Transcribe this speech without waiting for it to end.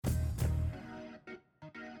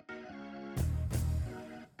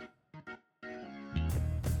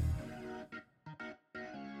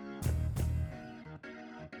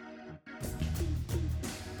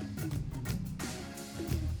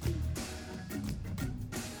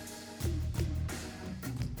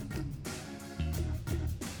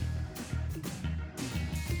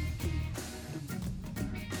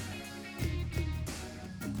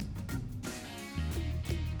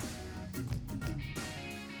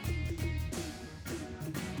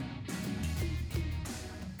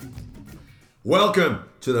Welcome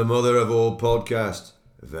to the Mother of All podcast.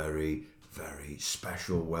 A very, very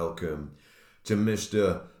special welcome to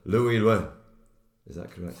Mr. Louis Le. Is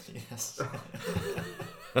that correct? Yes.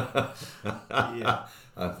 Yeah.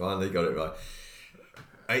 I finally got it right.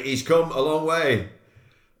 He's come a long way,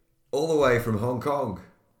 all the way from Hong Kong.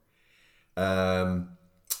 Tell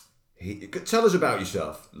us about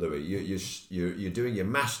yourself, Louis. You're doing your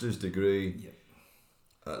master's degree Yep.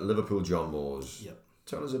 at Liverpool John Moores. Yep.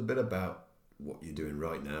 Tell us a bit about what you're doing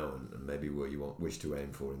right now and maybe where you wish to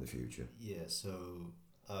aim for in the future. Yeah. So,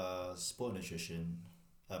 sport nutrition,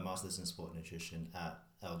 master's in sport nutrition at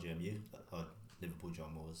LGMU, Liverpool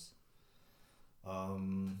John Moores.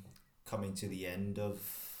 Coming to the end of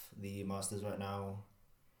the masters right now.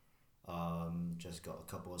 Just got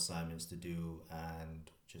a couple assignments to do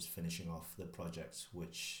and just finishing off the projects,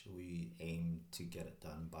 which we aim to get it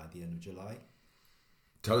done by the end of July.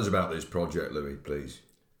 Tell us about this project, Louis, please.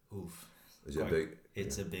 Oof. Is it big?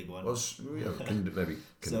 It's a big one. Well, maybe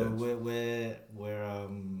So condense. we're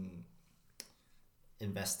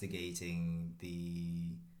investigating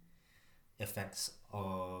the effects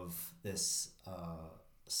of this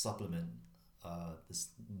supplement, this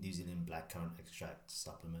New Zealand blackcurrant extract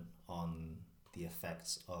supplement, on the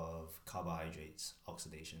effects of carbohydrates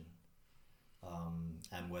oxidation,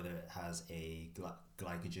 and whether it has a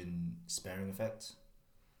glycogen sparing effect.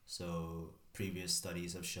 So previous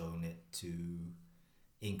studies have shown it to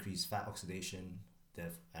increase fat oxidation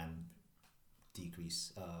and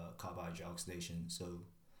decrease carbohydrate oxidation. So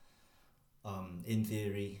in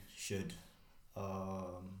theory should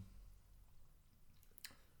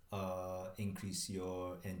increase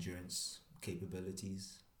your endurance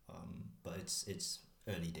capabilities, but it's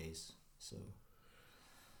early days, so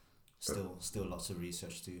still lots of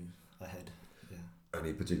research to ahead. Yeah.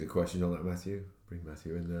 Any particular questions on that, Matthew? Bring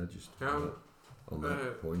Matthew in there just on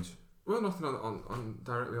that point. Well, nothing on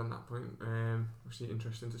directly on that point. Obviously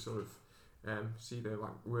interesting to sort of see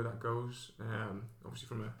where that goes. Obviously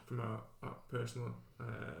from a personal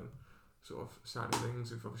sort of side of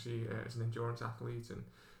things, of obviously as an endurance athlete, and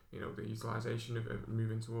the utilisation of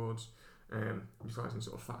moving towards utilising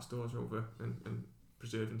sort of fat stores over and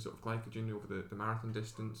preserving sort of glycogen over the marathon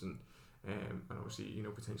distance, and obviously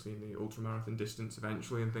potentially in the ultra marathon distance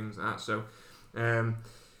eventually and things like that. So.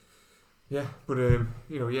 Yeah, but I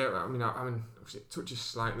mean, obviously it touches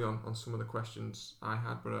slightly on some of the questions I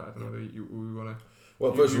had, but I don't know whether we want to.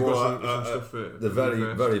 Well, first of all, some stuff for the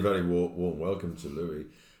very warm welcome to Louis,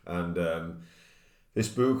 and this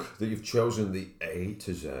book that you've chosen, the A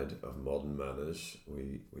to Z of modern manners,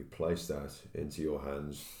 we place that into your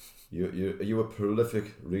hands. You're a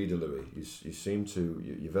prolific reader, Louis. You seem to.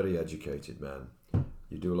 You're a very educated man.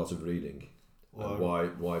 You do a lot of reading. Well,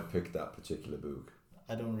 and why pick that particular book?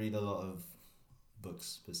 I don't read a lot of books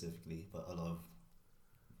specifically, but a lot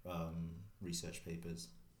of research papers.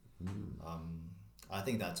 I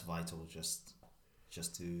think that's vital, just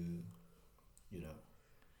to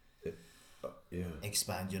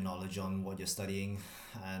expand your knowledge on what you're studying,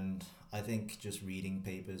 and I think just reading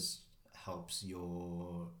papers helps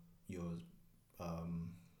your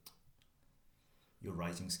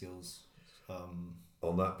writing skills.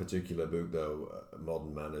 On that particular book, though,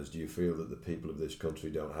 Modern Manners, do you feel that the people of this country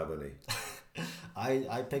don't have any?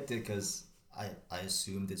 I picked it because I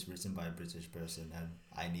assumed it's written by a British person, and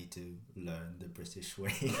I need to learn the British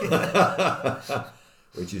way.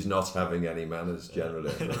 Which is not having any manners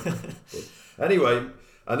generally. But anyway,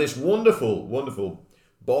 and this wonderful, wonderful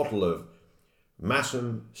bottle of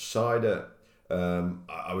Massam cider.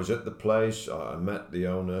 I was at the place, I met the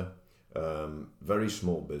owner, very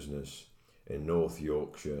small business in North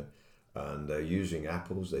Yorkshire, and they're using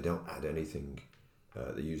apples. They don't add anything.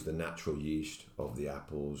 They use the natural yeast of the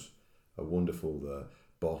apples. A wonderful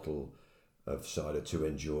bottle of cider to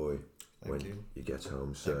enjoy when you get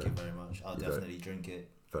home. So thank you very much. I'll definitely drink it.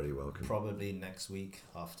 Very welcome. Probably next week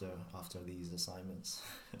after these assignments.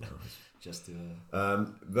 Nice. Just to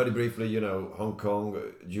very briefly, Hong Kong.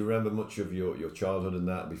 Do you remember much of your childhood and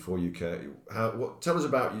that before you came? Tell us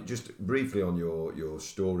about you, just briefly, on your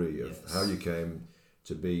story of how you came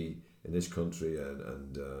to be in this country,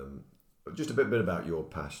 and just a bit about your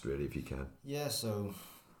past, really, if you can. Yeah, so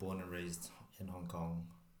born and raised in Hong Kong.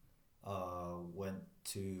 Went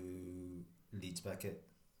to Leeds Beckett.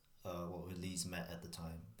 Leeds Met at the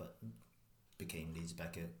time, but became Leeds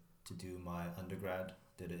Beckett to do my undergrad.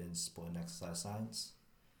 Did it in sport and exercise science.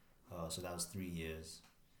 So that was 3 years.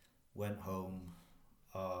 Went home.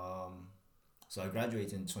 So I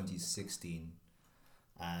graduated in 2016,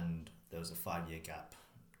 and there was a 5-year gap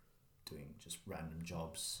doing just random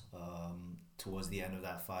jobs. Towards the end of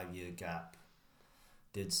that 5-year gap,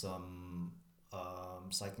 did some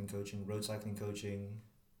cycling coaching, road cycling coaching,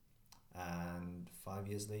 and 5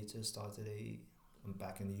 years later I'm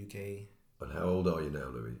back in the UK. And how old are you now,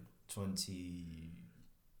 Louis?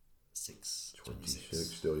 26.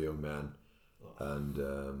 26, still a young man. Oh. And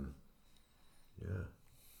yeah.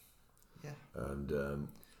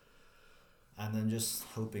 And then just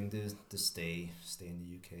hoping to stay in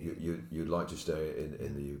the UK. You'd like to stay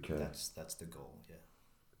in the UK? That's the goal. Yeah.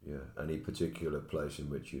 Yeah. Any particular place in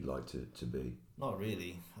which you'd like to be? Not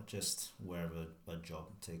really. Just wherever a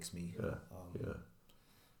job takes me. Yeah.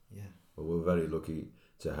 Yeah. Well, we're very lucky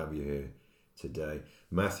to have you here today,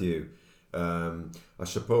 Matthew. I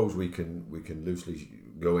suppose we can loosely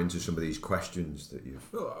go into some of these questions that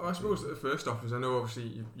you've. Well, I suppose first off is I know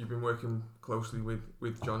obviously you've been working closely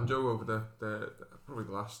with John Joe over the probably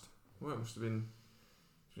the last, well, it must have been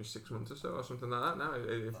 6 months or so or something like that. Now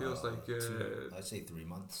it feels like I'd say 3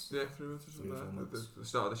 months. Yeah, 3 months or something. 3 or 4 like months. the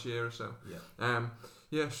start of this year or so. Yeah.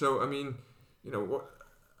 Yeah. So I mean, what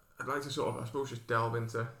I'd like to sort of, I suppose, just delve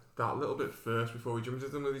into that a little bit first before we jump into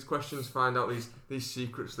some of these questions, find out these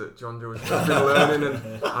secrets that John Joe has been learning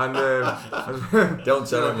and Don't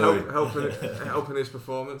tell him, Louis. helping his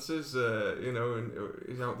performances. And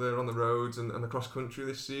he's out there on the roads and the cross country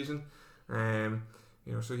this season. So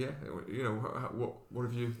yeah, what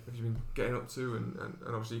have you been getting up to? And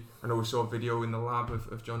obviously, I know we saw a video in the lab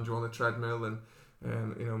of John Joe on the treadmill and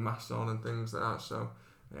masks on and things like that. So.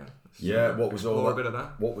 Yeah, what was all that? A bit of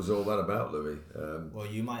that. What was all that about, Louis? Well,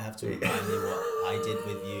 you might have to remind me what I did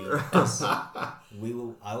with you. 'Cause I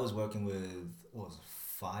was working with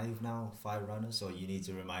five runners. So you need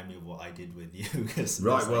to remind me of what I did with you.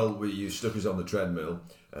 Right. Well, you stuck us on the treadmill,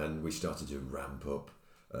 and we started to ramp up.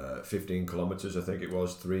 15 kilometres, I think it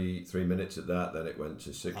was, 3 minutes at that. Then it went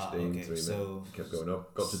to 16. Okay. 3 minutes. So Kept going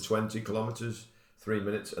up. Got to 20 kilometres, 3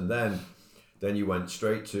 minutes, and then you went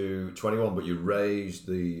straight to 21. But you raised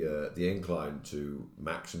the incline to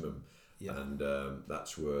maximum, and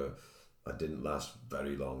that's where I didn't last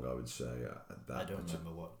very long. I would say. I don't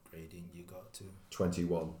remember what gradient you got to.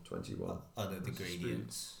 21. The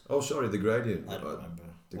gradients. Oh, sorry, the gradient. I don't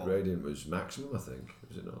remember. The gradient was maximum, I think.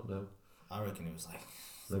 Was it not? No. I reckon it was like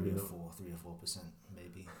 3 or 4%,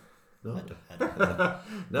 maybe. No. I don't know.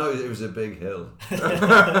 No, it was a big hill. It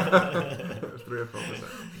was 3 or 4%.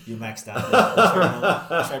 You maxed out.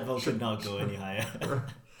 The treadmill could not go any higher.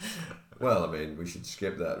 Well, I mean, we should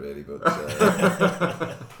skip that really, but.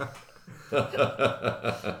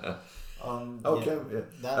 Okay.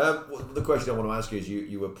 Yeah. The question I want to ask is,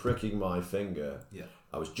 you were pricking my finger. Yeah.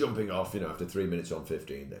 I was jumping off, after 3 minutes on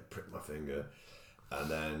 15, they pricked my finger, and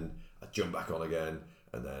then I jumped back on again,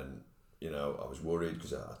 and then. I was worried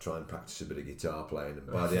because I try and practice a bit of guitar playing, and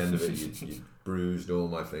by the end of it, you bruised all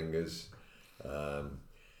my fingers. And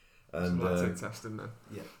lactate testing then.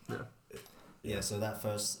 Yeah. So that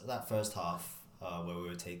first half where we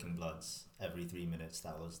were taking bloods every 3 minutes,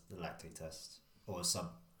 that was the lactate test, or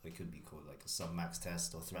it could be called like a sub-max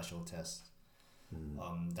test or threshold test.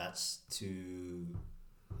 That's to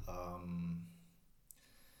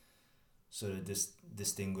sort of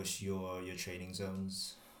distinguish your training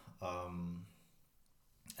zones.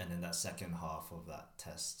 And then that second half of that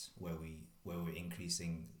test where we're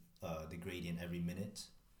increasing the gradient every minute,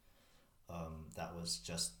 that was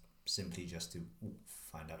simply to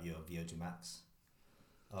find out your VO2 max.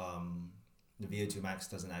 The VO2 max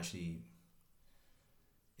doesn't actually,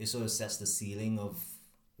 it sort of sets the ceiling of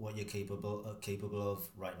what you're capable of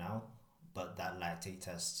right now, but that lactate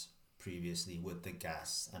test previously with the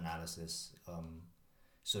gas analysis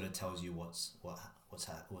sort of tells you what's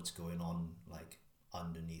going on like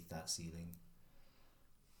underneath that ceiling.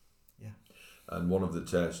 Yeah. And one of the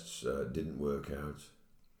tests didn't work out.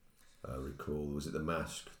 I recall, was it the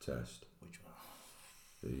mask test? Which one?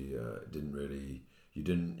 Didn't really.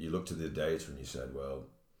 You looked at the data and you said, well,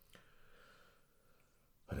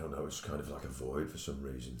 I don't know. It's kind of like a void for some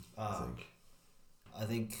reason. I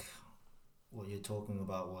think what you're talking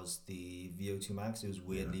about was the VO2 max. It was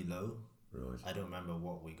weirdly low. Right. I don't remember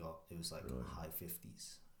what we got. It was like high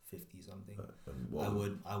 50s, 50 something.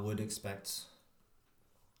 I would expect.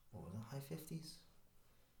 What was it? High 50s.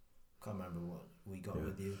 Can't remember what we got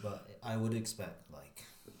with you, but I would expect like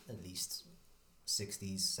at least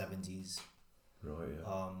 60s, 70s. Right.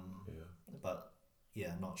 Yeah. But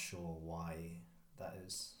not sure why that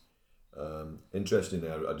is. Interestingly,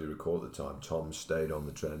 I do recall at the time Tom stayed on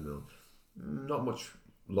the treadmill not much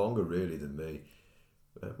longer really than me.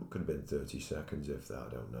 It could have been 30 seconds if that, I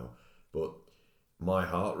don't know. But my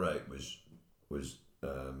heart rate was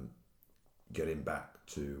getting back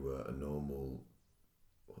to a normal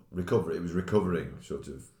recovery. It was recovering sort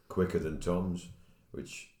of quicker than Tom's,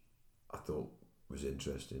 which I thought was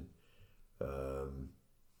interesting, and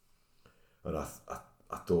I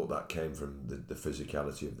thought that came from the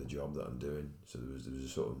physicality of the job that I'm doing. So there was a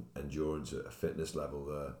sort of endurance, a fitness level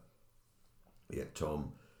there. Yet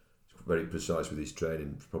Tom is very precise with his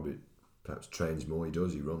training. Probably perhaps trains more. He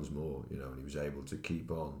runs more. And he was able to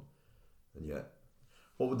keep on. And yet,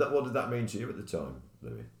 what did that mean to you at the time,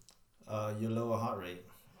 Louis? Your lower heart rate.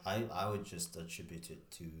 I would just attribute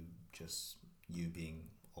it to just you being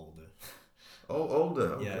older. Oh,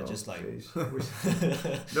 older. Yeah, God, just like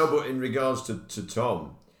no, but in regards to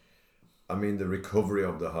Tom, I mean the recovery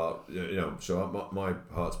of the heart. So my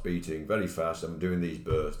heart's beating very fast. I'm doing these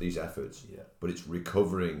bursts, these efforts, but it's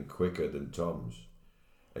recovering quicker than Tom's,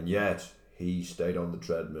 and yet he stayed on the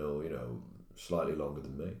treadmill, slightly longer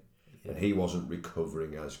than me, and he wasn't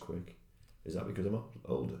recovering as quick. Is that because I'm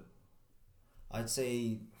older? I'd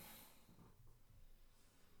say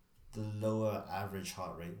the lower average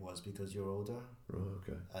heart rate was because you're older. Right,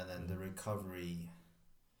 okay. And then the recovery,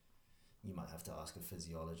 you might have to ask a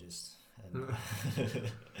physiologist.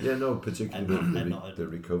 Yeah, no, particularly the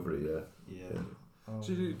recovery, Yeah.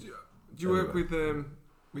 So do you work with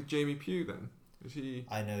Jamie Pugh then? Is he?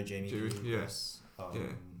 I know Jamie Pugh, yes.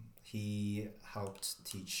 He helped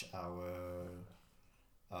teach our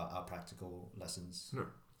practical lessons. No.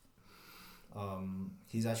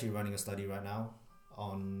 He's actually running a study right now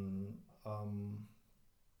on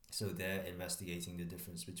so they're investigating the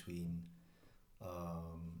difference between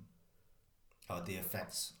the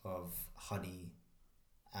effects of honey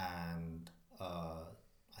and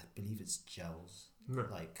I believe it's gels,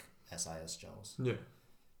 like SIS gels. Yeah.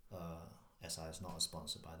 SIS not a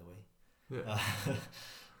sponsor, by the way.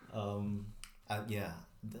 Yeah.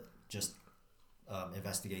 Just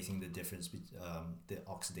investigating the difference the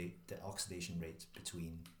oxidation rate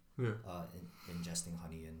between ingesting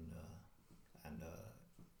honey and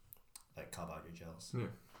like carbohydrate gels. Yeah,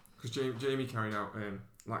 because Jamie carried out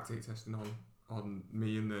lactate testing on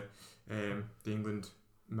me in the England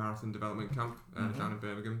Marathon Development Camp down in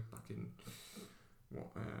Birmingham back in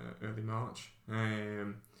early March.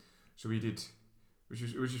 So we did, which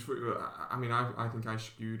was just. I mean, I think I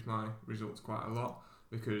skewed my results quite a lot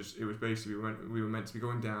because it was basically we were meant to be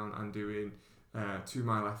going down and doing 2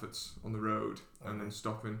 mile efforts on the road and then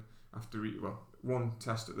stopping after one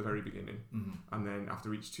test at the very beginning, and then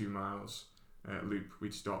after each 2 miles loop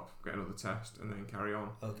we'd stop, get another test, and then carry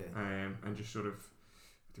on. Okay. And just sort of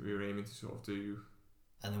we were aiming to sort of do.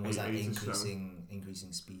 And then was that increasing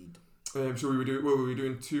speed? So we were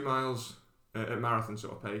doing 2 miles at marathon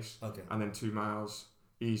sort of pace. Okay. And then 2 miles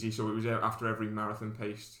easy. So it was after every marathon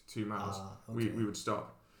paced 2 miles we would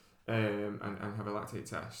stop and have a lactate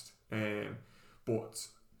test. But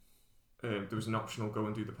there was an optional go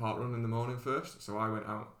and do the park run in the morning first. So I went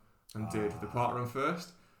out and did the park run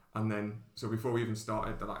first. And then, so before we even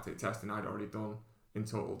started the lactate testing, I'd already done in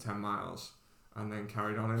total 10 miles and then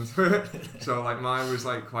carried on into it. So like mine was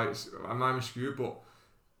skewed, but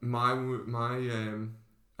my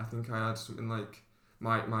I think I had something like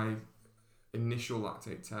my initial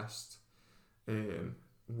lactate test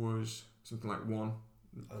was something like 1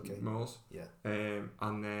 moles. Yeah.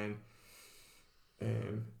 And then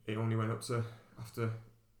it only went up to, after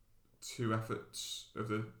 2 efforts of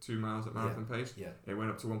the 2 miles at marathon pace, it went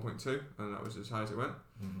up to 1.2, and that was as high as it went.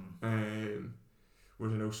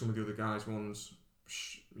 Whereas I know some of the other guys' ones,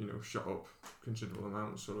 shot up considerable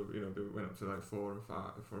amounts. Sort of, they went up to like 4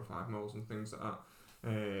 or 5 moles and things like that.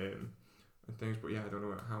 And things, but yeah, I don't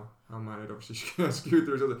know how mine had obviously skewed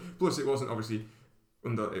the result. Plus, it wasn't obviously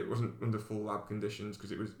under full lab conditions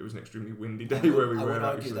because it was an extremely windy day where we were. I would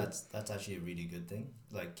argue that's actually a really good thing,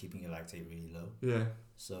 like keeping your lactate really low. Yeah.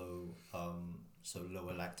 So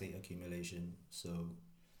lower lactate accumulation, so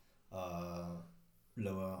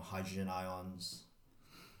lower hydrogen ions,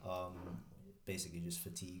 basically just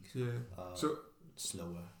fatigue. Yeah. So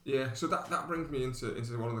slower. Yeah. So that brings me into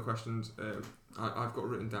one of the questions I've got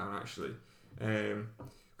written down actually,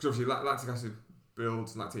 because obviously lactic acid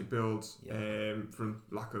lactate builds from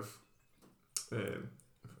lack of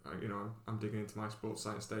I'm digging into my sports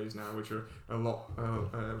science days now, which are a lot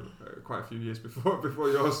quite a few years before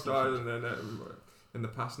yours started, and then in the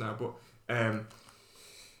past now, but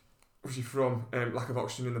obviously from lack of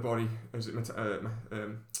oxygen in the body as it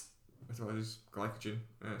metabolizes glycogen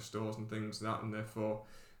stores and things like that, and therefore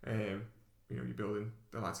you're building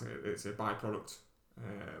the lactate. It's a byproduct.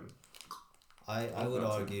 I would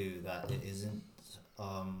argue that it isn't.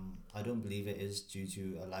 I don't believe it is due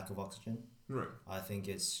to a lack of oxygen. Right. I think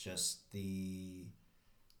it's just you've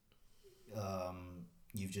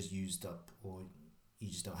just used up, or you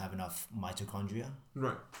just don't have enough mitochondria.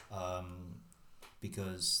 Right.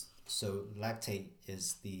 Because So lactate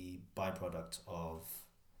is the byproduct of,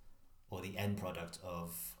 or the end product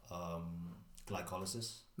of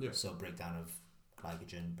glycolysis. Yeah. So breakdown of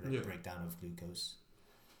glycogen, breakdown of glucose.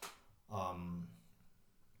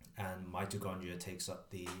 And mitochondria takes up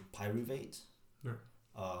the pyruvate. Yeah.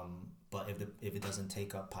 But if it doesn't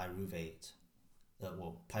take up pyruvate,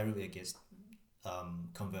 pyruvate gets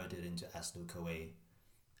converted into acetyl CoA,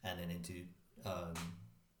 and then into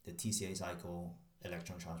the TCA cycle,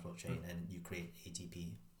 electron transport chain, and you create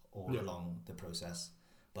ATP all along the process.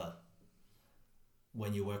 But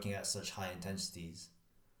when you're working at such high intensities,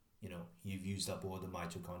 you've used up all the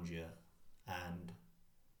mitochondria, and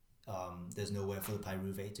there's nowhere for the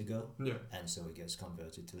pyruvate to go, and so it gets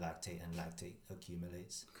converted to lactate, and lactate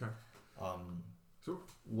accumulates. Okay. So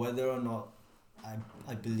whether or not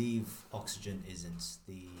I believe oxygen isn't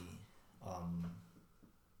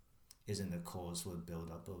the cause for the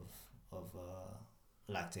buildup of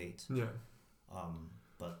lactate. Yeah.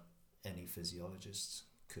 But any physiologist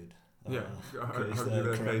could. Argue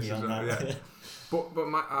their case as well, yeah. But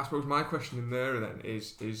I suppose my question in there then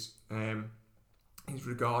is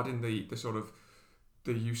regarding the sort of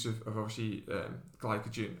the use of obviously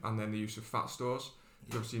glycogen, and then the use of fat stores.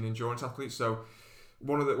 Yeah. Obviously an endurance athlete. So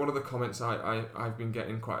one of the comments I've been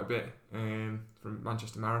getting quite a bit from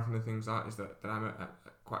Manchester Marathon and things like that is that I'm a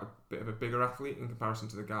quite a bit of a bigger athlete in comparison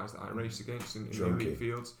to the guys that I race against in the elite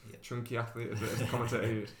fields. Yeah. Chunky athlete, as the commentator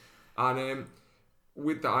is. And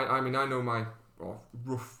with that, I mean, I know my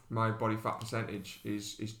body fat percentage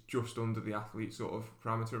is just under the athlete sort of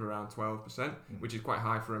parameter of around 12%, which is quite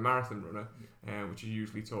high for a marathon runner, which is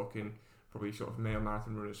usually talking probably sort of male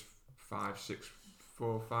marathon runners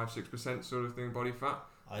 5-6% sort of thing body fat.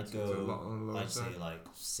 I'd say like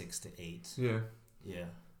 6 to 8. Yeah. Yeah.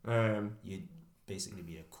 You'd basically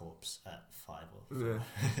be a corpse at 5 or 4.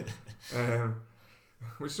 Yeah.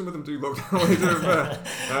 Which some of them do look that way.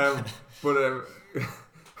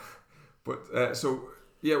 But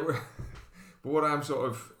what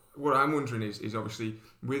I'm wondering is obviously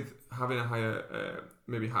with having a higher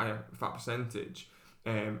maybe higher fat percentage,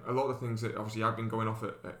 a lot of the things that obviously I've been going off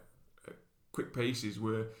at quick paces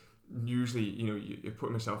were usually you're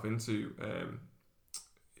putting myself into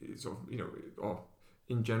sort of or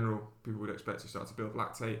in general people would expect to start to build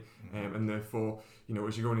lactate, and therefore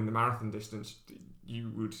as you're going in the marathon distance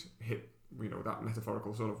you would hit that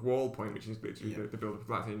metaphorical sort of wall point, which is literally the build up of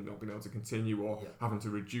lactate and not being able to continue, or having to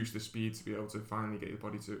reduce the speed to be able to finally get your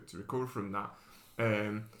body to recover from that.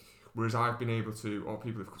 Whereas I've been able to, or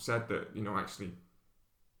people have said that actually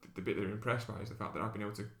the bit they're impressed by is the fact that I've been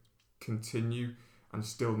able to continue and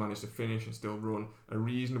still manage to finish and still run a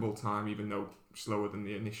reasonable time, even though slower than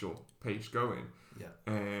the initial pace going.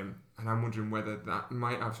 And I'm wondering whether that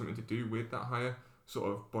might have something to do with that higher sort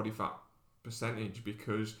of body fat percentage,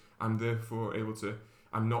 because I'm therefore able to,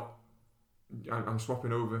 I'm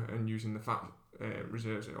swapping over and using the fat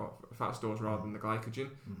reserves or fat stores rather than the glycogen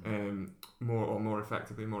more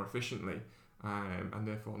effectively, more efficiently, and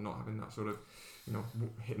therefore not having that sort of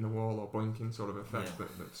hitting the wall or boinking sort of effect.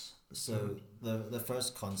 That's so the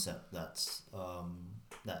first concept that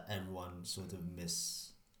everyone sort of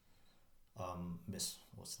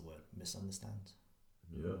misunderstands.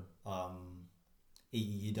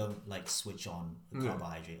 You don't like switch on a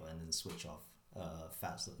carbohydrate and then switch off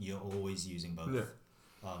fats. You're always using both,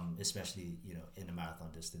 especially in a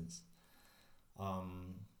marathon distance.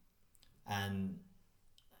 And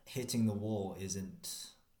hitting the wall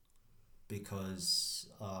isn't because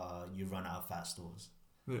you run out of fat stores.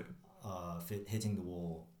 Hitting the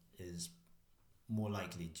wall is more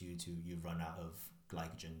likely due to you run out of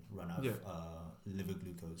glycogen, run out of liver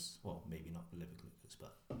glucose. Well, maybe not liver glucose,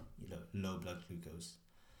 but low blood glucose.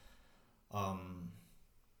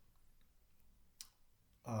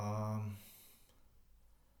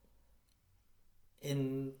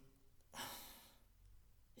 In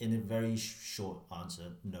a very short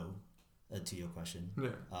answer, no, to your question.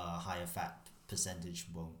 Higher fat percentage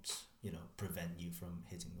won't prevent you from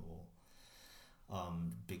hitting the wall,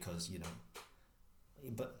 because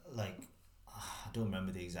but like I don't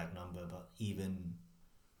remember the exact number, but even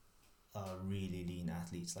really lean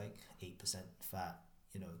athletes, like 8% fat,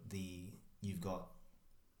 you've got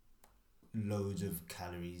loads of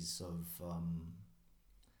calories of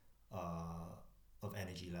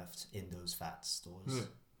energy left in those fat stores.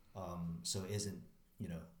 So it isn't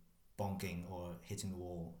bonking or hitting the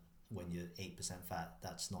wall when you're 8% fat.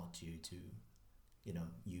 That's not due to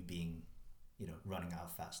you being running out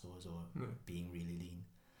of fat stores or being really lean.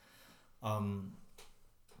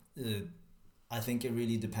 I think it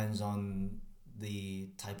really depends on the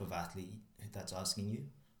type of athlete that's asking you.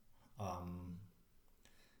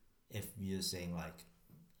 if you're saying like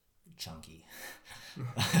chunky,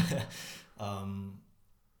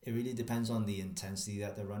 it really depends on the intensity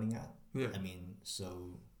that they're running at. Yeah. I mean,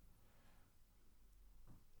 so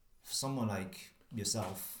for someone like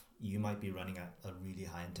yourself, you might be running at a really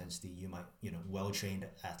high intensity. You might, well-trained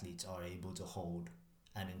athletes are able to hold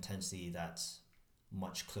an intensity that's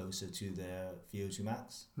much closer to their VO2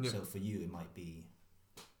 max. Yeah. So for you, it might be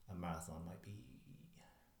a marathon might be,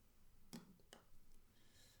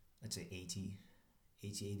 I'd say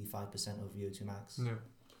 85% of VO2 max. Yeah.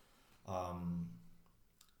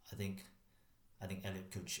 I think Eliud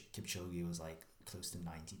Kipchoge was like close to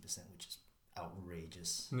 90%, which is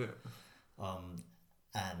outrageous. Yeah.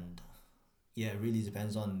 And yeah, it really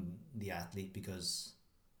depends on the athlete, because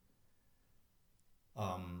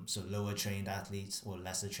so lower trained athletes or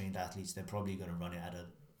lesser trained athletes, they're probably going to run it at a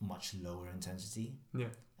much lower intensity. Yeah.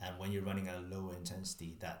 And when you're running at a lower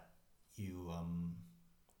intensity, that you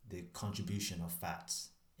the contribution of fats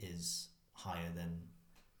is higher than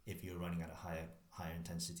if you're running at a higher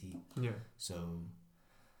intensity. Yeah. So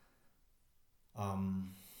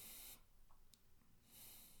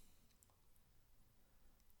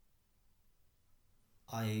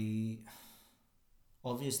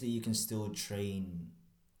obviously you can still train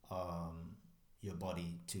your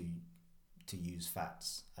body to use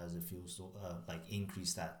fats as a fuel source, like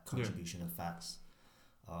increase that contribution of fats.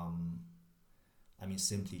 I mean,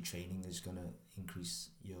 simply training is going to increase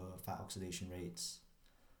your fat oxidation rates,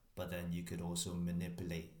 but then you could also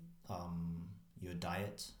manipulate your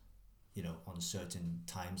diet, on certain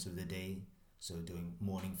times of the day. So doing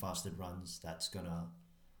morning fasted runs, that's going to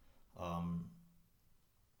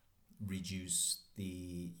reduce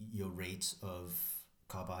your rate of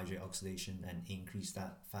carbohydrate oxidation and increase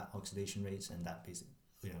that fat oxidation rates, and that basically,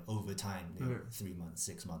 over time, 3 months,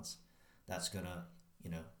 6 months, that's gonna,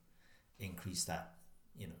 increase that,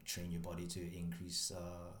 train your body to increase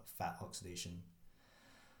fat oxidation.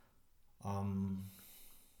 I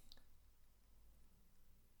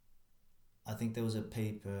think there was a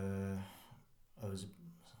paper.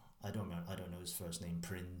 I don't know his first name.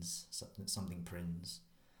 Prins, something Prins.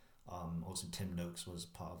 Also Tim Noakes was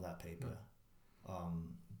part of that paper.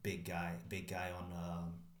 Big guy on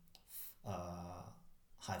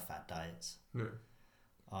high fat diets. Yeah.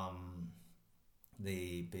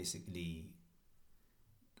 They basically,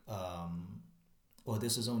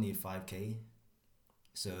 this was only a 5K,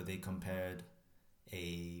 so they compared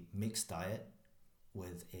a mixed diet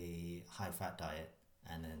with a high fat diet,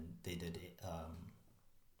 and then they did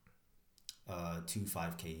 2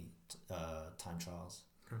 5K time trials,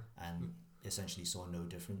 and essentially saw no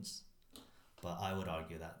difference. But I would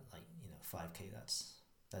argue that 5K,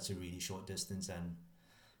 that's a really short distance, and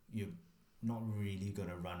you're not really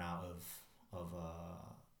gonna run out of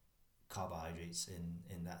carbohydrates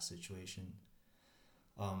in that situation.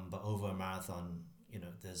 But over a marathon,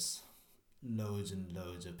 there's loads and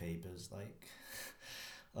loads of papers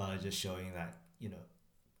just showing that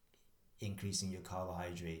increasing your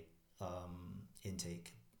carbohydrate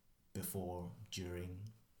intake before,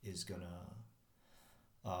 during is gonna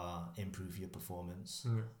improve your performance.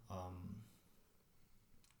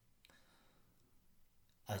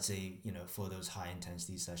 I'd say for those high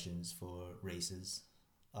intensity sessions for races,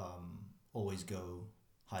 always go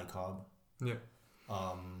high carb.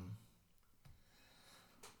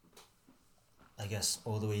 I guess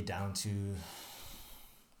all the way down to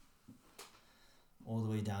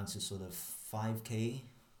sort of 5K.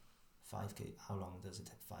 How long does it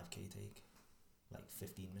 5K take? Like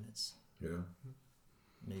 15 minutes. Yeah.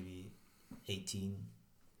 Maybe 18,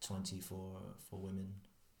 20 for women,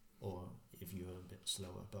 or if you're a bit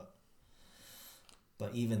slower.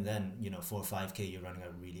 But even then, for a 5K, you're running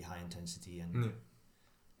at really high intensity, and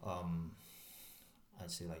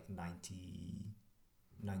I'd say like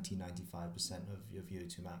 95% of your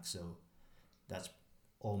VO2 max. So that's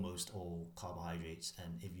almost all carbohydrates,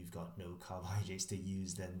 and if you've got no carbohydrates to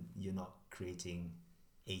use, then you're not creating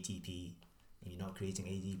ATP. And you're not creating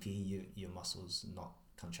ADP, your muscles not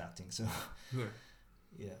contracting. So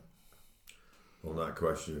yeah. On that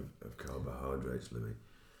question of carbohydrates, Louis.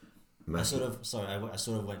 I sort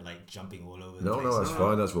of went like jumping all over the place. No, that's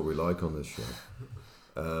fine. That's what we like on this show.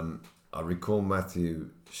 I recall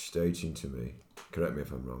Matthew stating to me, correct me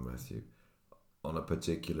if I'm wrong, Matthew, on a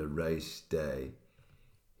particular race day,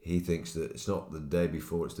 he thinks that it's not the day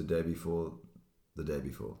before, it's the day before the day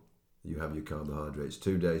before. You have your carbohydrates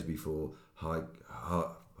 2 days before high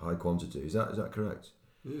quantity. Is that correct?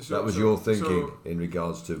 Yeah, that was your thinking in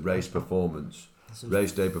regards to race performance,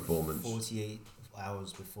 race day performance. 48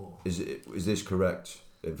 hours before. Is this correct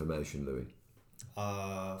information, Louis?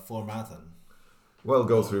 For a marathon. Well,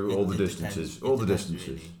 go Well, through it- all the it distances. depends- all it the depends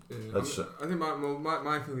distances. really. Yeah, That's- I think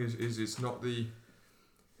my thing is it's not the,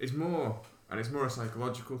 it's more, and it's more a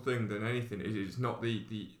psychological thing than anything. It's not the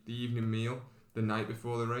evening meal the night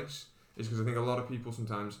before the race. It's because I think a lot of people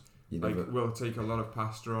sometimes You like never, will take a lot of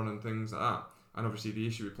pasta on and things like that. And obviously the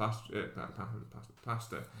issue with pasta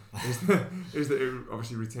is that it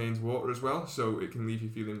obviously retains water as well, so it can leave you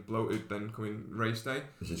feeling bloated then coming race day.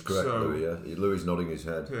 this is correct, so- Louis. Yeah, Louis nodding his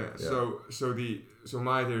head. Yeah. Yeah. So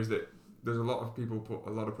my idea is that there's a lot of people put a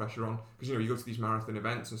lot of pressure on because you go to these marathon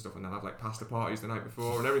events and stuff and they'll have like pasta parties the night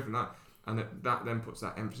before and everything like that. And that then puts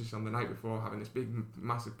that emphasis on the night before having this big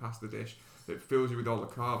massive pasta dish that fills you with all the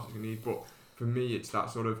carbs that you need. But for me, it's that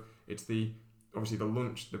sort of, it's the obviously the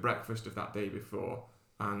lunch, the breakfast of that day before,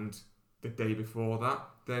 and the day before that.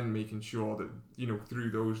 Then making sure that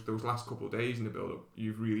through those last couple of days in the build up,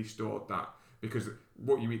 you've really stored that, because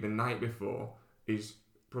what you eat the night before is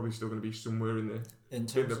probably still going to be somewhere in the In in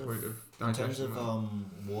terms the of point of in terms digestion.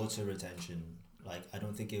 of water retention, like I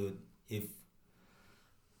don't think it would, if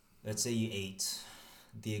let's say you ate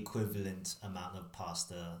the equivalent amount of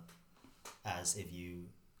pasta as if you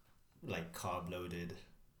like carb loaded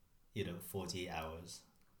 48 hours,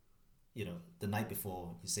 the night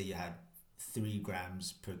before, you say you had 3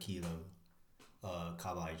 grams per kilo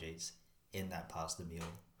carbohydrates in that pasta meal.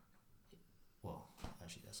 Well,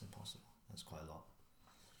 actually that's impossible, that's quite a lot.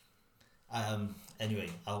 Anyway,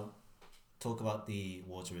 I'll talk about the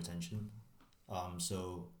water retention.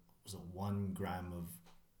 So 1 gram of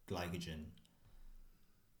glycogen.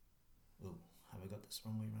 Oh, have I got this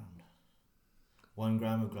wrong way around? 1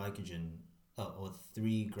 gram of glycogen, or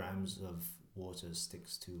 3 grams of water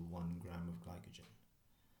sticks to 1 gram of glycogen.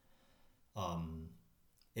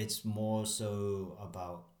 It's more so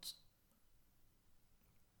about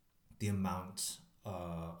the amount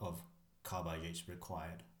of carbohydrates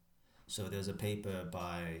required. So there's a paper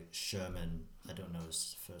by Sherman, I don't know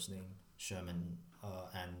his first name, Sherman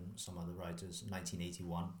and some other writers,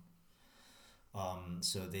 1981.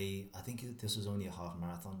 So I think this was only a half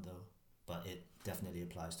marathon though, but it definitely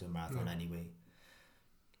applies to a marathon anyway.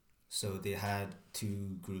 So they had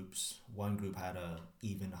 2 groups. One group had a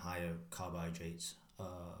even higher carbohydrates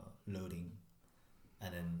loading,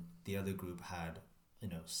 and then the other group had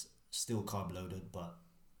still carb loaded but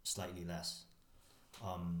slightly less.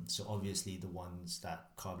 So obviously the ones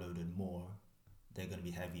that carb loaded more, they're going to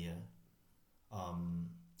be heavier,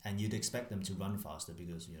 and you'd expect them to run faster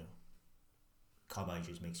because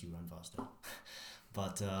carbohydrates makes you run faster.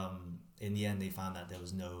 But in the end they found that there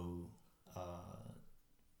was no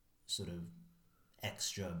sort of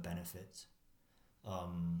extra benefit,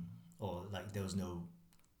 or like there was no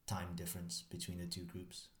time difference between the 2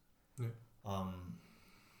 groups.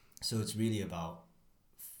 So it's really about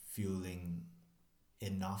fueling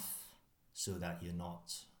enough so that you're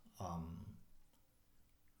not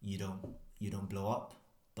you don't blow up,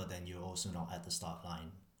 but then you're also not at the start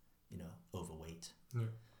line overweight.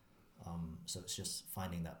 So it's just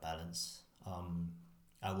finding that balance.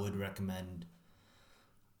 I would recommend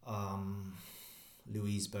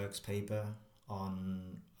Louise Burke's paper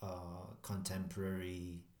on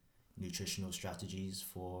contemporary nutritional strategies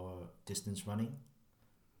for distance running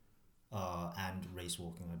and race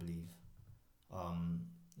walking, I believe.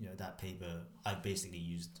 That paper, I basically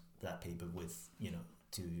used that paper with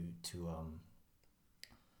to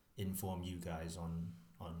inform you guys on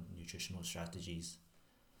nutritional strategies.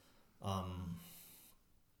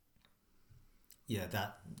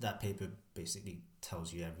 That paper basically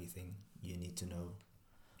tells you everything you need to know.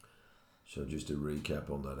 So just to recap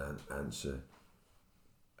on that answer,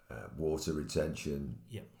 water retention.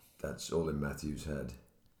 Yep. That's all in Matthew's head.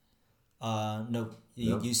 No,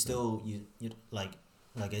 you still you like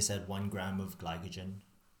I said, 1 gram of glycogen,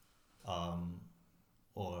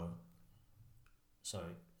 or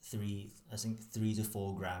sorry, 3 to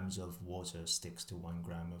 4 grams of water sticks to 1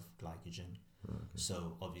 gram of glycogen. Okay.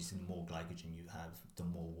 So obviously the more glycogen you have, the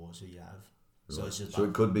more water you have. So Right. it's just So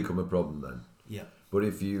it could become a problem then. yeah. But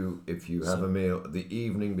if you have a meal the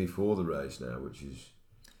evening before the race now, which is,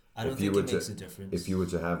 I don't if you think it were makes a difference. if you were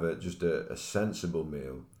to have just a sensible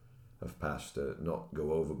meal of pasta, not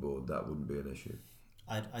go overboard, that wouldn't be an issue.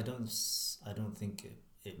 I don't think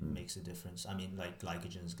it makes a difference. I mean, like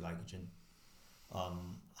glycogen is glycogen.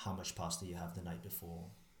 How much pasta you have the night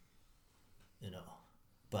before,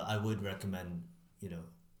 But I would recommend,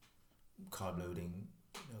 carb loading,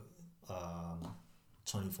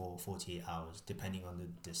 24, 48 hours, depending on the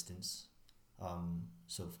distance.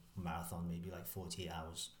 So marathon, maybe like 48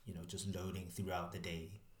 hours, just loading throughout the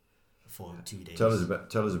day for 2 days. Tell us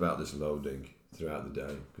about this loading throughout the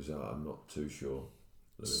day, because I'm not too sure.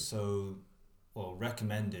 So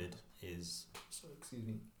recommended is. So excuse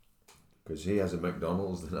me. Because he has a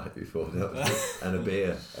McDonald's the night before, don't he? And a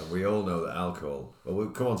beer, and we all know that alcohol. Well,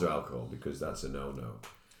 we'll come on to alcohol because that's a no-no.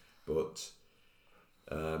 But,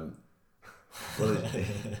 I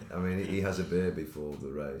mean, he has a beer before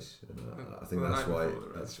the race, and I think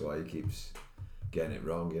that's why he keeps getting it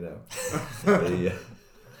wrong, you know.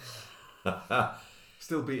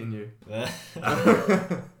 Still beating you. I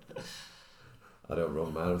don't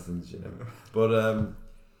run marathons, you know. But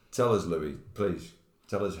tell us, Louis, please.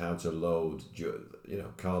 Tell us how to load,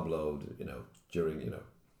 carb load, during,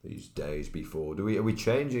 these days before. Are we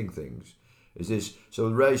changing things? Is this, so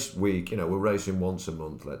race week, we're racing once a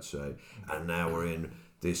month, let's say, and now we're in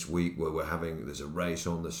this week where there's a race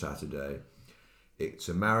on the Saturday. It's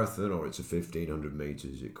a marathon or it's a 1,500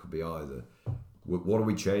 metres. It could be either. What are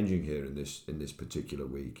we changing here in this particular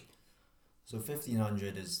week? So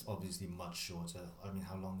 1,500 is obviously much shorter. I mean,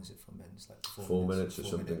 how long is it for men? It's like 4 minutes or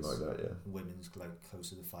something like that, yeah. Women's like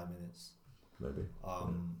closer to 5 minutes. Maybe.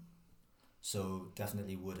 So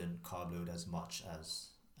definitely wouldn't carb load as much as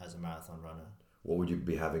a marathon runner. What would you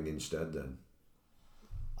be having instead then?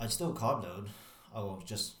 I'd still carb load.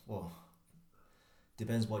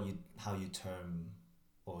 Depends how you term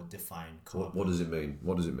or define carb. What does it mean?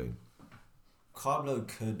 What does it mean? Carb load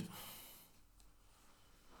could.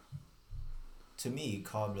 To me,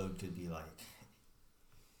 carb load could be like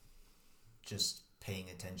just paying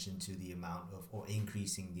attention to the amount of, or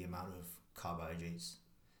increasing the amount of carbohydrates.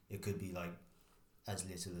 It could be like as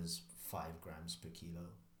little as 5 grams per kilo.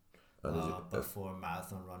 But for a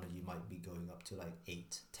marathon runner, you might be going up to like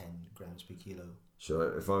 8-10 grams per kilo. So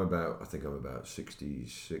if I think I'm about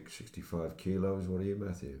 66, 65 kilos. What are you,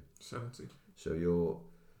 Matthew? 70. So you're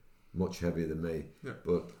much heavier than me. Yeah.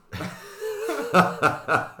 But...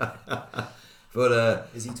 But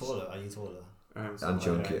is he taller? Are you taller? And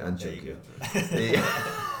chunky, and chunky. There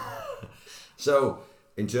So,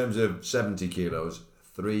 in terms of 70 kilos,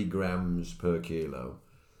 3 grams per kilo.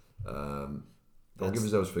 Give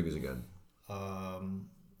us those figures again.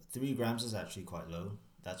 3 grams is actually quite low.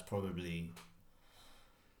 That's probably,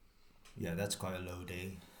 that's quite a low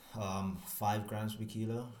day. 5 grams per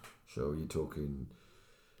kilo. So you're talking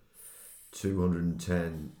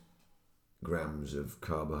 210 grams of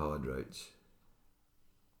carbohydrates.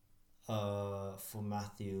 For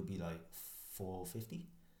Matthew, it would be like 450.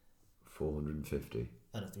 450.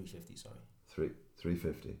 No, 350. Sorry.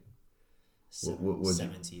 350.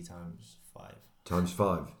 70 times 5. Times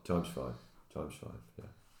 5. Yeah.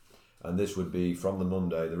 And this would be from the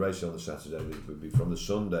Monday. The race on the Saturday would be from the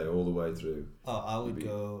Sunday all the way through. Oh, I would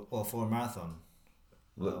go. Well, for a marathon.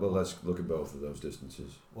 Well, let's look at both of those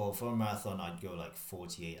distances. Well, for a marathon, I'd go like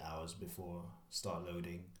 48 hours before start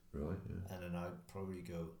loading. Right. Yeah. And then I'd probably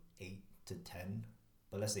go 8 to 10,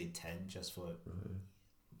 but let's say 10 just for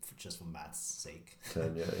math's sake.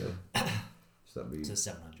 10, yeah. So that'd be to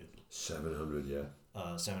 700. 700, yeah.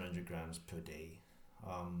 700 grams per day.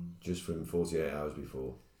 Just from 48 hours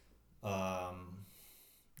before.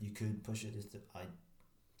 You could push it I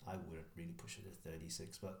wouldn't really push it to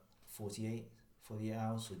 36, but 48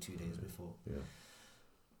 hours, so 2 days before. Yeah.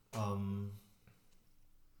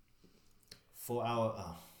 For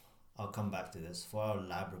our I'll come back to this. For our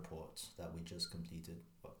lab report that we just completed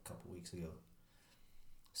a couple weeks ago.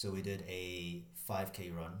 So we did a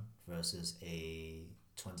 5K run versus a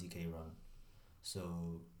 20K run.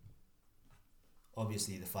 So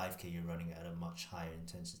obviously the 5K you're running at a much higher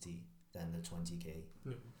intensity than the 20K.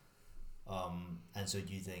 Yeah. And so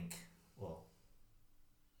you think, well,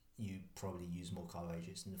 you probably use more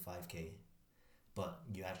carbohydrates in the 5K, but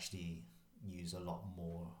you actually use a lot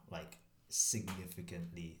more, like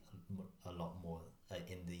significantly a lot more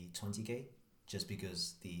in the 20K, just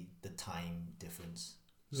because the time difference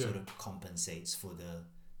sort of compensates for the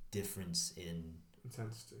difference in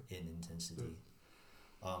intensity.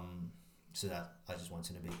 So that I just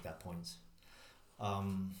wanted to make that point. What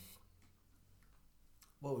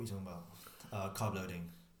were we talking about? Carb loading.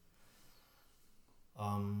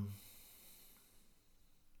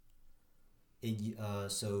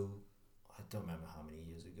 So I don't remember how many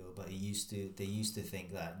years ago, but they used to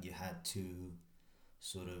think that you had to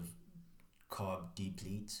sort of carb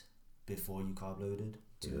deplete before you carb loaded.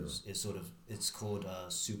 It's called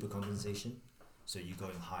super compensation. So you're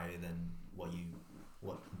going higher than what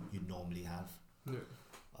you normally have. Yeah.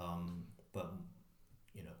 But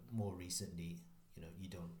more recently,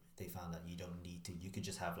 they found that you don't need to. You could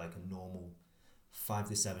just have like a normal 5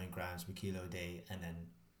 to 7 grams per kilo a day, and then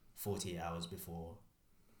 48 hours before,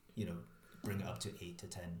 bring it up to 8 to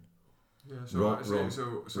 10. Yeah, so Ron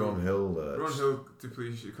Hill. Ron Hill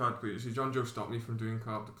depletion, carb depletion. So John Joe stopped me from doing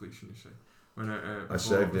carb depletion, you see. when I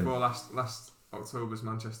saved him before last October's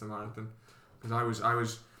Manchester Marathon, because I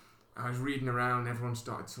was reading around. Everyone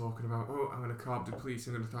started talking about, I'm going to carb deplete,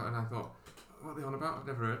 and I thought, what are they on about? I've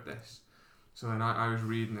never heard this. So then I was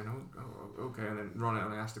reading, and okay, and then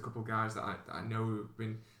I asked a couple of guys that I know who've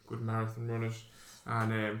been good marathon runners,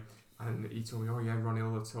 and he told me, Ron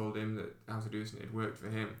Hill had told him that how to do this, and it worked for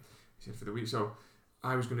him. He said for the week. So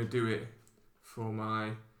I was going to do it for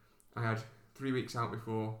I had 3 weeks out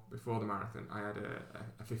before the marathon. I had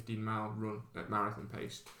a 15-mile run at marathon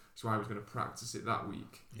pace, so I was going to practice it that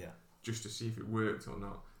week, just to see if it worked or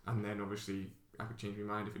not, and then obviously I could change my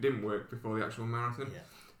mind if it didn't work before the actual marathon.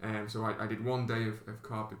 So I did 1 day of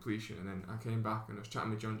carb depletion, and then I came back and I was chatting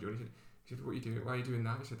with John Joe, and he said, what are you doing? Why are you doing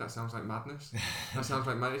that? He said, that sounds like madness. That sounds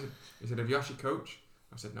like madness. He said, have you asked your coach?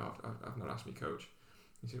 I said, no, I've not asked my coach.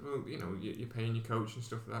 He said, well, you're paying your coach and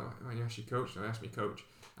stuff like that. Why don't you ask your coach? So I asked my coach,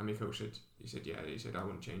 and my coach said, he said, I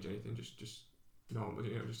wouldn't change anything, just normal,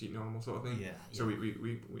 just eat normal sort of thing. So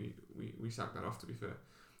we sacked that off, to be fair.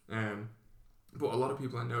 But a lot of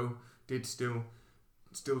people I know did still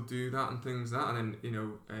do that and things like that, and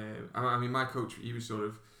then I mean my coach, he was sort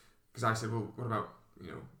of, because I said, well, what about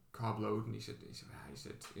carb load, and he said as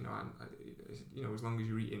long as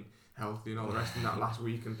you're eating healthy and all the rest in that last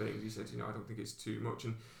week and things, he said I don't think it's too much.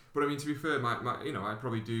 But I mean, to be fair, my I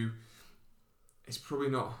probably do, it's probably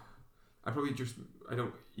not, I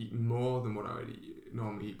don't eat more than what I would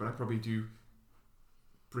normally eat, but I probably do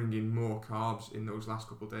bring in more carbs in those last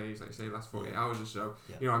couple of days, like say last 48 hours or so.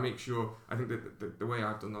 I make sure, I think that the way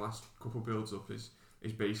I've done the last couple builds up is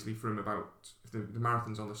basically from about, if the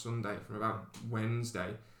marathon's on a Sunday, from about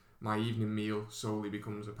Wednesday, my evening meal solely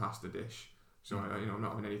becomes a pasta dish. So I'm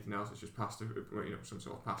not having anything else, it's just pasta, some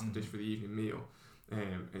sort of pasta dish for the evening meal.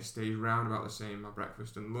 It stays round about the same, my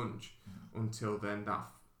breakfast and lunch, until then that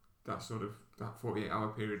 48-hour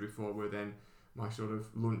period before, where then my sort of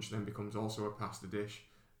lunch then becomes also a pasta dish.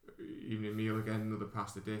 Evening meal again, another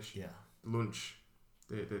pasta dish. Lunch,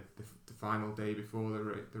 the final day before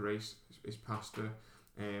the race is pasta,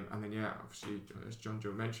 and then obviously, as John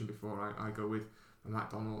Joe mentioned before, I go with a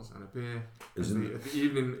McDonald's and a beer. At the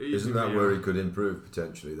evening isn't that meal, where he could improve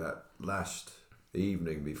potentially, that last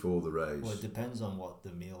evening before the race? Well, it depends on what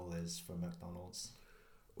the meal is for McDonald's.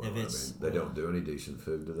 Well, they don't do any decent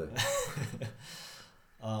food, do they?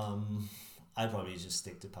 I'd probably just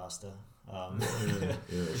stick to pasta.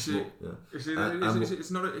 It's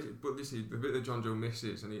not. But this is the bit that John Joe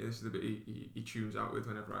misses, and this is the bit he tunes out with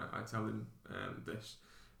whenever I tell him this.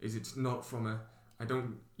 Is it's not from a. I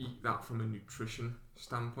don't eat that from a nutrition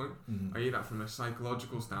standpoint. I eat that from a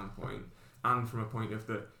psychological standpoint, and from a point of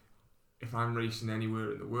that. If I'm racing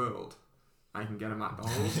anywhere in the world, I can get a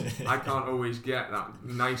McDonald's. I can't always get that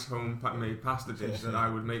nice home-made pasta dish that I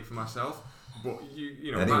would make for myself. But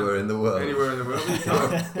anywhere in the world, you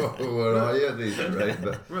can't. Where are you these days?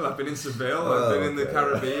 Well, I've been in Seville. I've been in the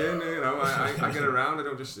Caribbean. I get around. I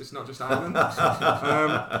don't just. It's not just Ireland.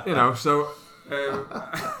 So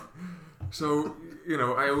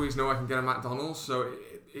I always know I can get a McDonald's. So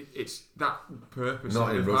it's that purpose.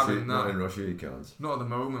 Not in Russia. Having that. Not in Russia, you can't. Not at the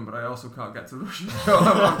moment, but I also can't get to Russia. So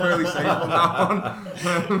I'm fairly safe on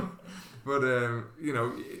that one.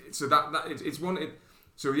 So that it's one.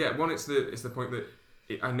 So it's the point that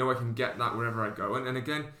I know I can get that wherever I go, and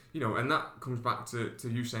again, and that comes back to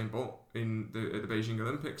Usain Bolt at the Beijing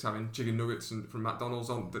Olympics, having chicken nuggets from McDonald's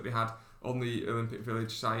that they had on the Olympic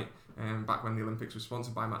Village site, back when the Olympics was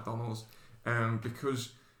sponsored by McDonald's,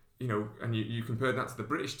 because and you compared that to the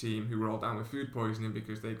British team, who were all down with food poisoning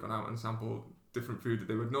because they'd gone out and sampled different food that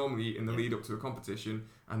they would normally eat in the lead up to a competition,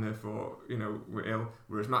 and therefore were ill,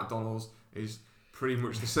 whereas McDonald's is pretty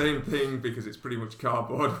much the same thing because it's pretty much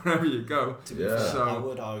cardboard wherever you go. So I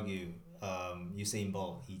would argue Usain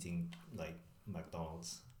Bolt eating like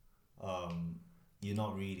McDonald's, you're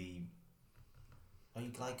not really, are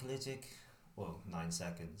you glycolytic? Well, 9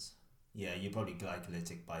 seconds. Yeah, you're probably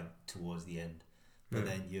glycolytic by towards the end, but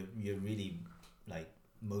then you're really like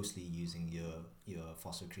mostly using your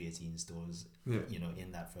phosphocreatine stores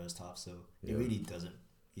in that first half, so it really doesn't.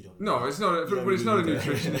 No, it's not. But it's not a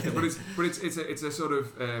nutrition. but it's a sort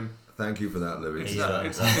of. Thank you for that, Louis. That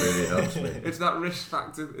really helps me. It's that risk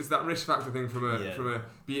factor. It's that risk factor thing from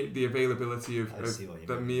the availability of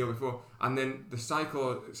the meal before, and then the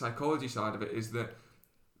psychology side of it is that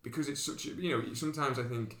because it's such. Sometimes I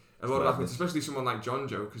think a lot of athletes, especially someone like John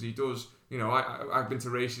Joe, because he does. I've been to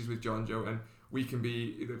races with John Joe, and we can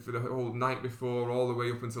be, for the whole night before, all the way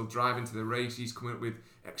up until driving to the race, he's coming up with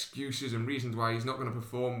excuses and reasons why he's not going to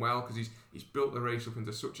perform well, because he's built the race up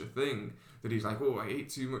into such a thing that he's like, oh, I ate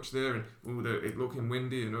too much there, and oh, it's looking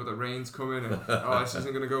windy, and oh, the rain's coming, and oh, this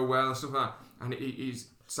isn't going to go well, and stuff like that. And he's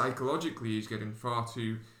psychologically, he's getting far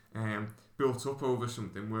too built up over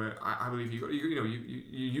something where I believe you're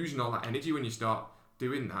using all that energy when you start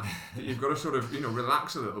doing that. That you've got to sort of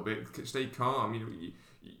relax a little bit, stay calm.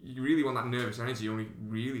 You really want that nervous energy only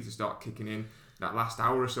really to start kicking in that last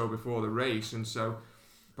hour or so before the race. And so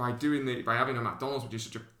by having a McDonald's, which is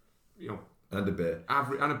such a and a beer.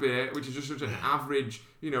 And a beer, which is just such an average,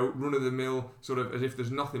 run of the mill, sort of as if there's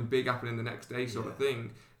nothing big happening the next day sort of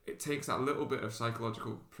thing. It takes that little bit of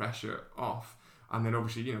psychological pressure off. And then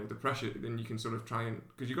obviously, the pressure, then you can sort of try and,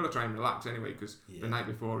 because you've got to try and relax anyway, because the night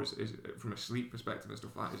before is from a sleep perspective and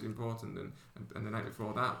stuff like that is important, and the night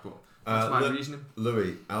before that. But that's my reasoning.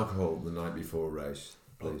 Louis, alcohol the night before a race,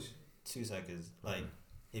 please. 2 seconds. Like,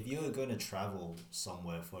 if you were going to travel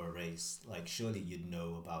somewhere for a race, like, surely you'd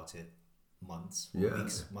know about it months in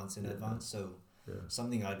advance. So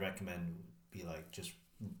something I'd recommend would be like, just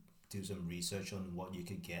do some research on what you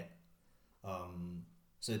could get.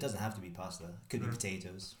 So it doesn't have to be pasta. It could be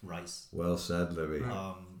potatoes, rice. Well said, Louis.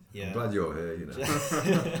 Yeah. I'm glad you're here,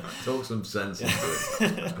 Talk some sense into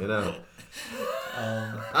it,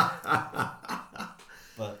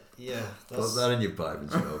 But yeah, put that in your pipe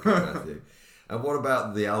and smoke it, Matthew. And what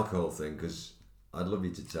about the alcohol thing? Because I'd love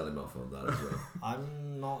you to tell him off on that as well.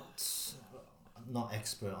 I'm not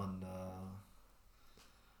expert on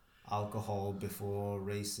alcohol before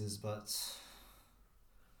races, but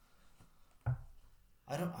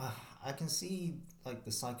I can see like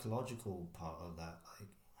the psychological part of that, like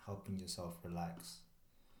helping yourself relax.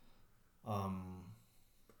 I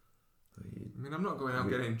mean, I'm not going out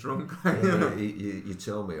getting drunk. You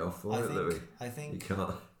tell me off for it, Louis. I think you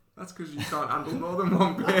can't. That's because you can't handle more than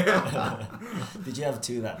one beer. Did you have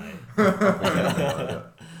 2 that night?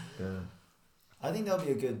 Yeah. I think that would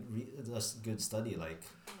be a good study, like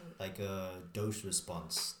a dose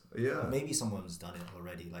response. Yeah. Maybe someone's done it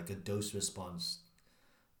already, like a dose response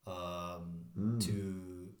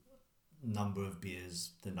to number of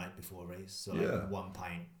beers the night before a race. So like 1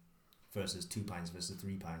 pint versus 2 pints versus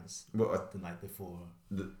 3 pints the night before.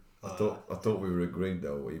 I thought we were agreed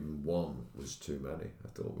though. Even 1 was too many. I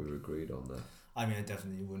thought we were agreed on that. I mean, I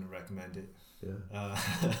definitely wouldn't recommend it. Yeah.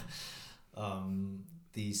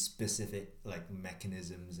 The specific like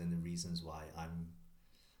mechanisms and the reasons why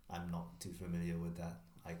I'm not too familiar with that.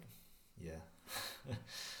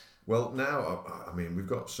 Well, now I mean we've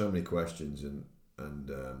got so many questions and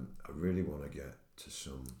I really want to get to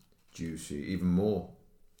some juicy, even more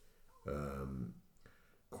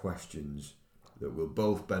questions that will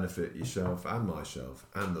both benefit yourself and myself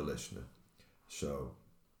and the listener. So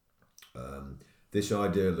this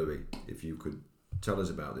idea, Louis, if you could tell us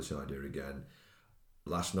about this idea again.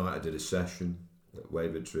 Last night I did a session at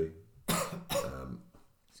Wavertree.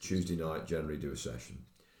 Tuesday night generally do a session.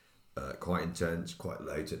 Quite intense, quite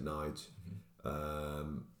late at night.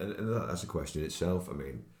 And that's a question in itself. I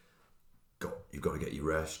mean, you've got to get your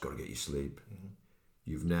rest, got to get your sleep.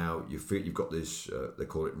 You've got this, they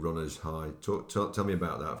call it runner's high. Tell me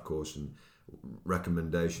about that, of course, and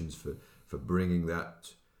recommendations for bringing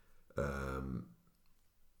that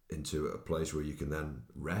into a place where you can then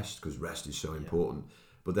rest, because rest is so important.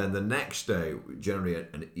 But then the next day, generally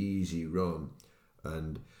an easy run,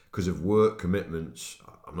 and because of work commitments,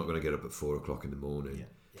 I'm not going to get up at 4 o'clock in the morning.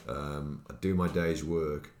 I do my day's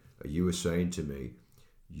work. You were saying to me,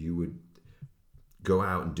 you would go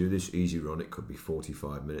out and do this easy run. It could be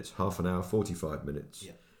 45 minutes, half an hour, 45 minutes.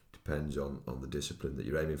 Depends on the discipline that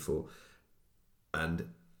you're aiming for. And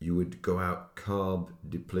you would go out carb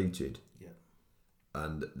depleted.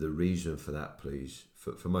 And the reason for that, please,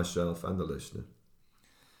 for myself and the listener.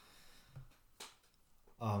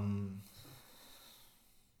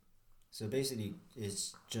 So basically,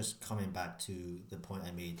 it's just coming back to the point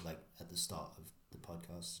I made like at the start of the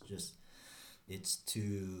podcast. It's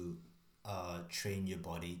to train your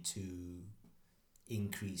body to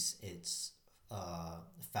increase its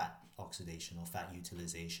fat oxidation or fat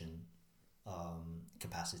utilization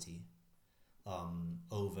capacity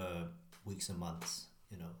over weeks and months.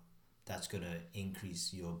 That's going to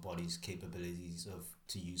increase your body's capabilities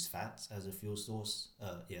to use fats as a fuel source.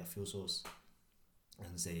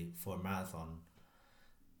 And say for a marathon,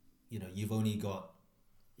 you've only got,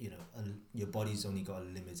 your body's only got a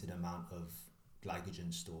limited amount of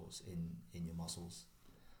glycogen stores in your muscles.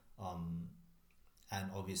 And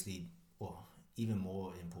obviously, even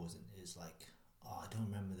more important is like, I don't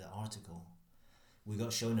remember the article. We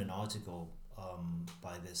got shown an article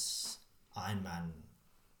by this Ironman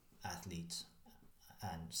athlete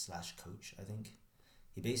and slash coach, I think.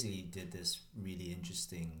 He basically did this really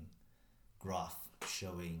interesting graph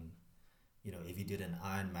showing, you know, if you did an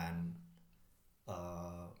Ironman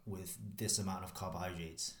with this amount of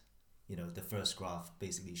carbohydrates, you know, the first graph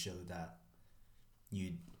basically showed that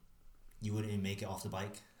you wouldn't even make it off the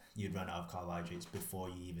bike. You'd run out of carbohydrates before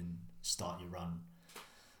you even start your run.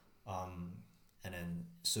 And then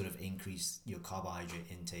sort of increase your carbohydrate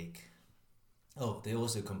intake. Oh, they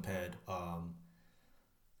also compared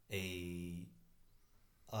a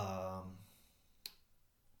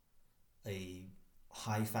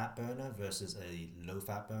high fat burner versus a low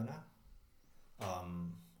fat burner.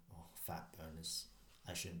 Fat burners,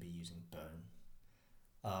 I shouldn't be using burn.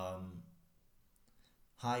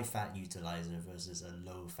 High fat utilizer versus a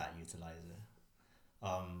low fat utilizer.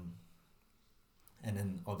 And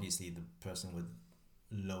then obviously the person with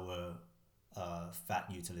lower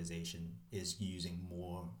fat utilization is using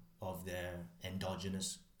more of their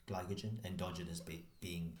endogenous glycogen. Endogenous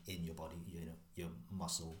being in your body, you know, your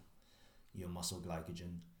muscle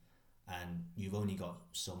glycogen, and you've only got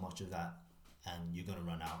so much of that, and you're gonna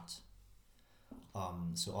run out.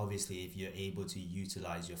 So obviously, if you're able to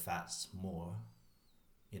utilize your fats more,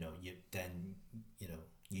 you know, you're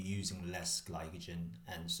using less glycogen,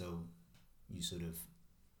 and so you sort of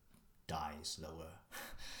die slower.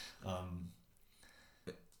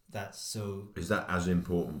 That's so. Is that as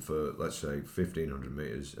important for, let's say, 1,500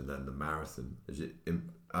 meters and then the marathon? Is it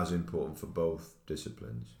as important for both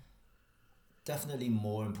disciplines? Definitely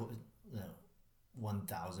more important.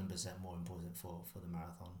 1,000% more important for the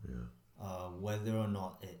marathon. Yeah. Whether or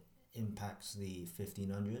not it impacts the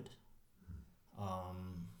 1,500,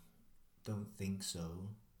 don't think so,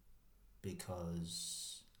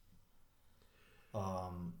 because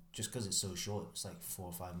just because it's so short, it's like 4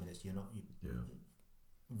 or 5 minutes. You're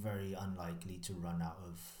very unlikely to run out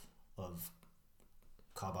of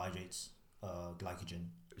carbohydrates,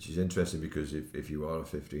 glycogen. Which is interesting, because if you are a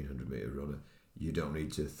 1,500 meter runner, you don't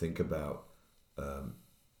need to think about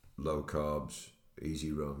low carbs,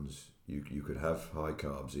 easy runs. You could have high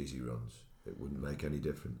carbs, easy runs. It wouldn't make any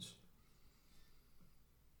difference.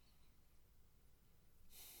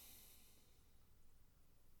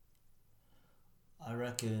 I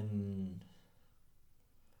reckon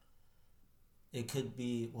it could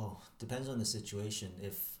be, well, depends on the situation.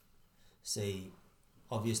 If, say,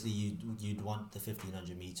 obviously you'd want the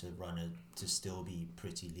 1,500 meter runner to still be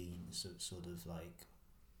pretty lean, so sort of like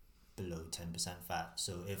below 10% fat.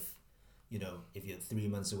 So if you're 3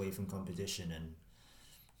 months away from competition and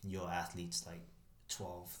your athlete's like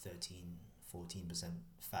 12, 13, 14%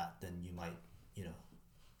 fat, then you might,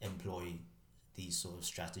 employ these sort of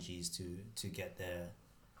strategies to get their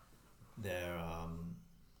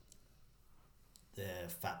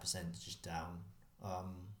fat percentages down.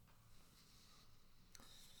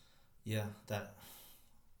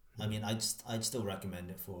 I'd still recommend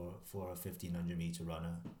it for a 1,500 meter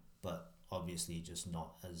runner, but obviously just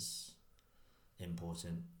not as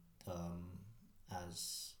important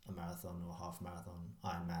as a marathon or half marathon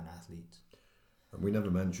Ironman athlete. And we never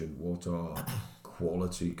mentioned, what are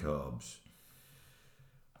quality carbs?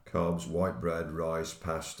 Carbs, white bread, rice,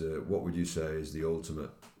 pasta. What would you say is the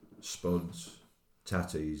ultimate? Spuds,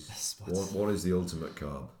 tatties. Spuds. What is the ultimate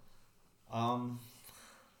carb?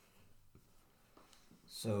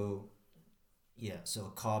 So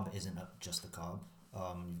a carb isn't just a carb.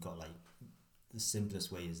 You've got like the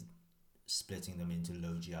simplest way is splitting them into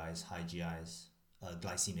low GIs, high GIs,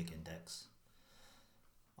 glycemic index.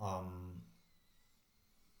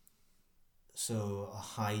 So a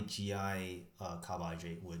high GI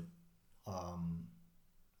carbohydrate would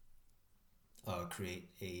create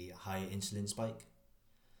a high insulin spike.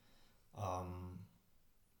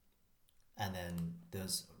 And then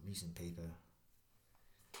there's a recent paper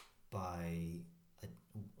by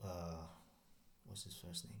what's his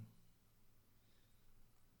first name?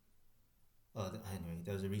 Anyway,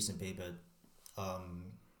 there was a recent paper.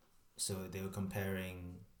 So they were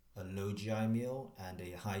comparing a low GI meal and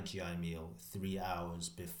a high GI meal 3 hours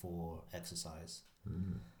before exercise.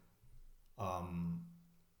 Mm.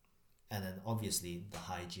 And then obviously the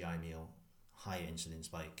high GI meal, higher insulin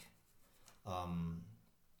spike, and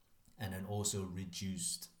then also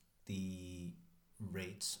reduced the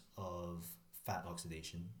rate of fat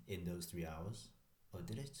oxidation in those 3 hours. Or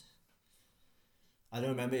did it? I don't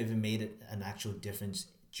remember if it made an actual difference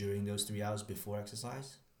during those 3 hours before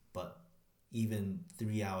exercise, but even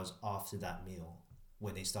 3 hours after that meal,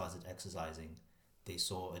 when they started exercising, they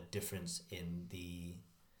saw a difference in the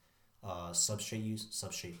substrate use,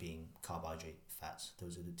 substrate being carbohydrate, fats.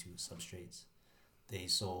 Those are the two substrates. they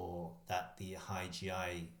saw that the high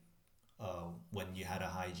GI, when you had a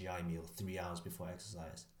high GI meal 3 hours before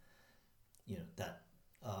exercise, that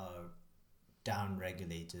down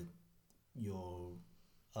regulated your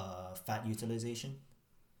fat utilization,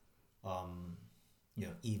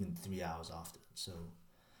 even 3 hours after. So,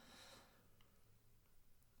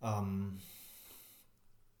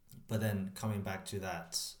 but then coming back to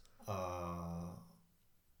that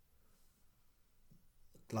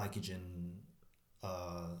glycogen,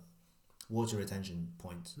 water retention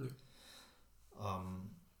point.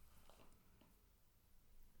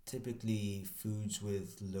 Typically foods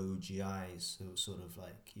with low GI, so sort of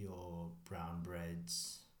like your brown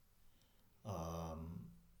breads,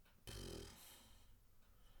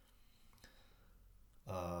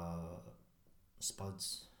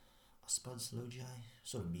 spuds. Are spuds low GI?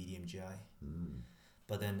 Sort of medium GI.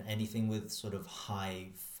 But then anything with sort of high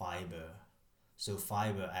fiber. So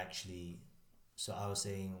fiber actually, so I was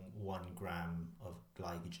saying 1 gram of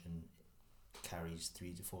glycogen carries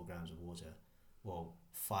 3 to 4 grams of water. Well,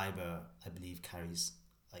 fiber, I believe, carries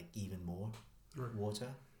like even more water.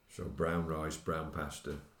 So brown rice, brown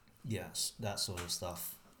pasta. Yes, that sort of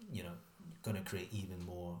stuff, going to create even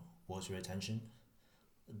more water retention.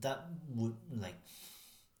 That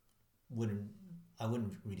I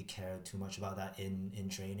wouldn't really care too much about that in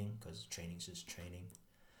training, because training's just training,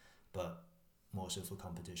 but more so for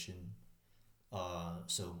competition.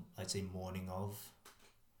 So I'd say morning of,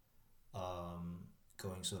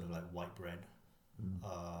 going sort of like white bread,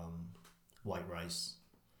 white rice,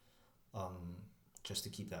 just to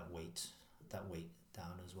keep that weight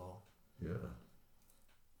down as well. Yeah.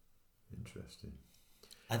 Interesting.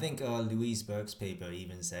 I think Louise Burke's paper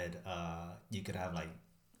even said you could have like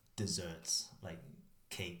desserts, like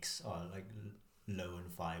cakes, or like low in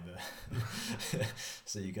fiber.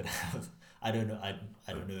 So you could have, I don't know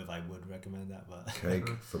if I would recommend that, but cake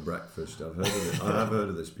for breakfast. I've heard of it. I have heard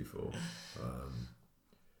of this before.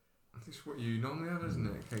 It's what you normally have, isn't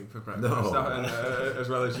it? Cake for breakfast. No. And, as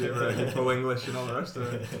well as your full English and all the rest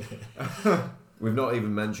of it. We've not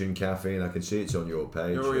even mentioned caffeine. I can see it's on your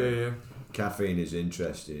page. Oh yeah. Caffeine is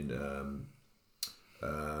interesting.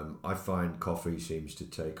 I find coffee seems to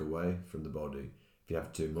take away from the body if you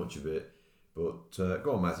have too much of it. But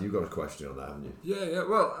go on, Matthew. You've got a question on that, haven't you? Yeah.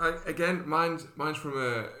 Well, mine's from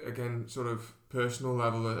a sort of personal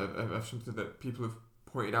level of something that people have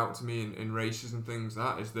pointed out to me in races and things.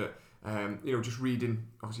 That is that just reading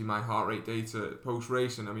obviously my heart rate data post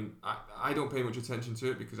race, and I mean I don't pay much attention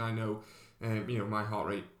to it because I know my heart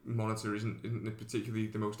rate monitor isn't particularly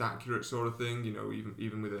the most accurate sort of thing.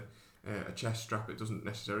 Even with a chest strap, it doesn't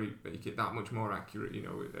necessarily make it that much more accurate.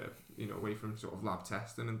 Away from sort of lab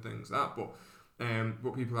testing and things like that.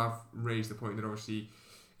 But people have raised the point that obviously,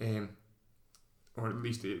 or at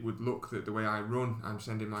least it would look that the way I run, I'm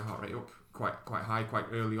sending my heart rate up quite high quite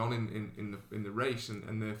early on in the race,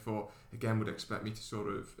 and therefore again would expect me to sort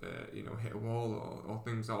of hit a wall or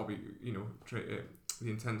things that'll be the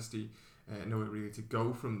intensity nowhere really to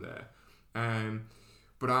go from there.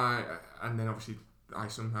 But then obviously I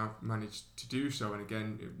somehow managed to do so, and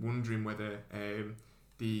again wondering whether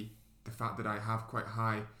the fact that I have quite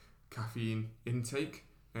high caffeine intake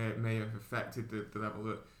may have affected the level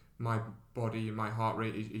that my body and my heart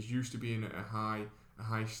rate is used to being at a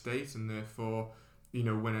high state, and therefore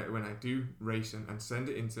when I do race and send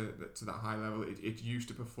it to that high level, it's used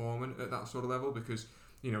to performing at that sort of level. Because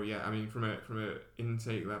from a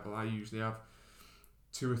intake level, I usually have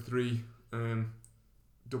 2 or 3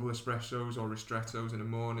 double espressos or ristrettos in the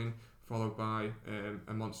morning, followed by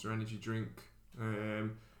a Monster energy drink,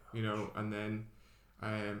 and then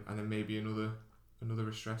maybe another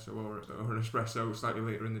ristretto or an espresso slightly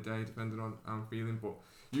later in the day, depending on how I'm feeling. But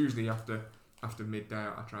usually after midday,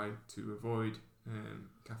 I try to avoid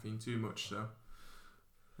caffeine too much. So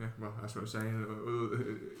yeah, well, that's what I'm saying.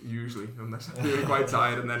 Usually, unless I'm feeling quite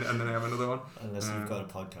tired, and then I have another one. Unless you've got a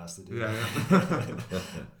podcast to do. Yeah.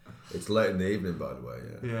 It's late in the evening, by the way.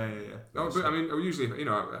 Yeah. No, but I mean, usually,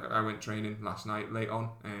 I went training last night late on,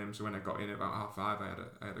 so when I got in at about 5:30,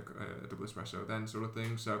 I had a double espresso then, sort of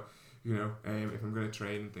thing. So, if I'm going to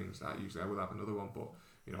train and things like that, usually I will have another one. But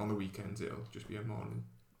on the weekends, it'll just be a morning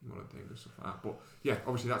thing or stuff like that. But yeah,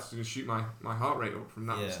 obviously that's going to shoot my heart rate up from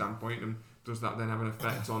that standpoint. And does that then have an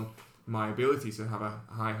effect on my ability to have a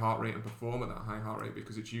high heart rate and perform at that high heart rate,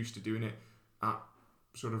 because it's used to doing it at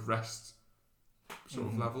sort of rest sort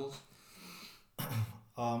of levels?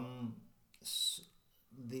 I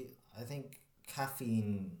think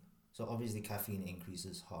caffeine. So obviously caffeine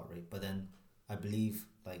increases heart rate, but then I believe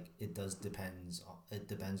it depends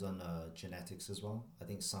on genetics as well. I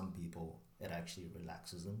think some people it actually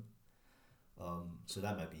relaxes them. So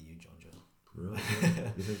that might be you, John Joe. Right.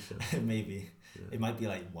 Yeah. You think so? Maybe. Yeah. It might be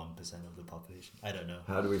like 1% of the population. I don't know.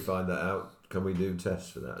 How do we find that out? Can we do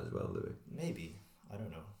tests for that as well, do we? Maybe. I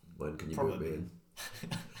don't know. When can you put me Probably. in?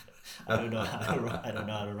 I don't know I don't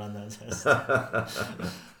know how to run that test.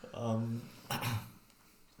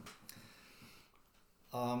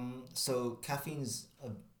 So caffeine's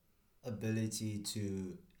ability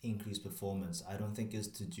to increase performance, I don't think is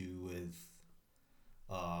to do with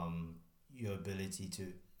your ability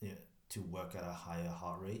to work at a higher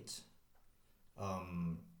heart rate.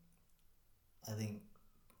 I think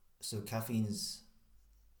so. Caffeine's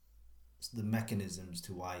the mechanisms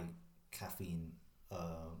to why caffeine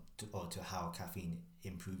to how caffeine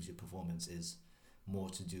improves your performance is more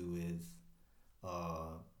to do with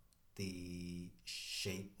the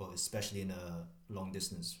shape, or especially in a long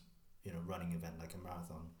distance running event like a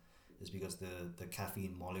marathon, is because the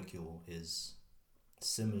caffeine molecule is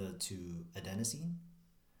similar to adenosine,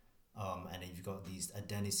 and you've got these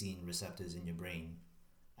adenosine receptors in your brain,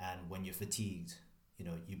 and when you're fatigued,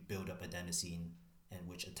 you build up adenosine, and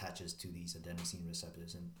which attaches to these adenosine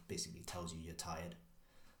receptors and basically tells you you're tired.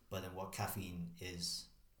 But then what caffeine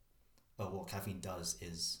does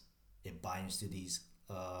is it binds to these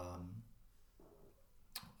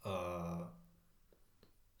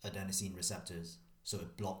adenosine receptors, so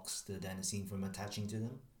it blocks the adenosine from attaching to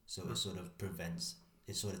them, so it sort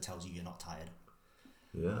of tells you you're not tired.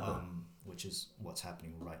 Yeah. Which is what's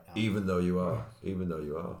happening right now. Even though you are.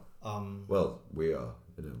 Well, we are,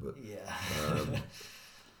 but yeah.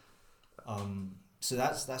 So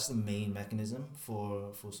that's the main mechanism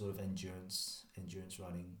for sort of endurance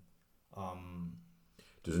running.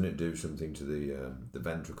 Doesn't it do something to the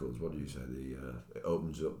ventricles? What do you say? It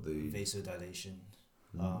opens up the vasodilation.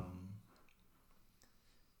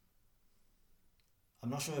 I'm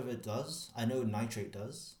not sure if it does. I know nitrate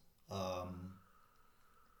does.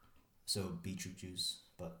 So beetroot juice,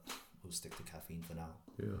 but we'll stick to caffeine for now.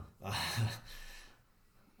 Yeah.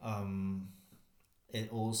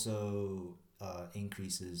 It also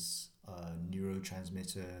increases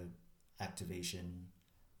neurotransmitter activation,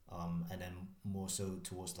 and then more so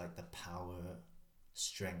towards like the power,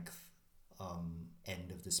 strength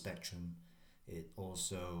end of the spectrum. It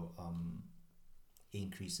also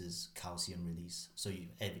increases calcium release. So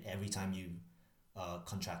every time you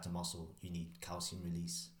contract a muscle, you need calcium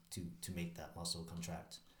release to make that muscle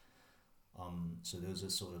contract. So those are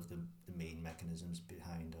sort of the main mechanisms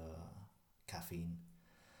behind caffeine.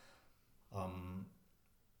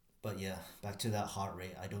 But yeah, back to that heart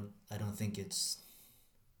rate. I don't think it.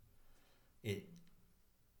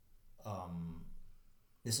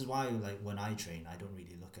 This is why, like, when I train, I don't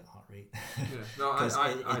really look at heart rate. Yeah, no, I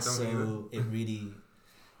don't either. It really,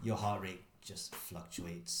 your heart rate just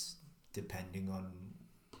fluctuates depending on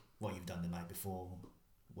what you've done the night before,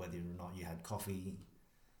 whether or not you had coffee,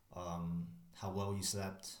 how well you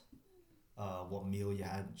slept, what meal you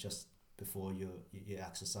had just before your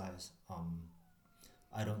exercise.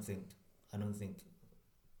 I don't think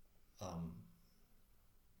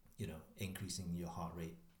increasing your heart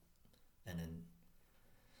rate and then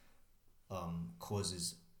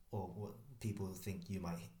causes, or what people think you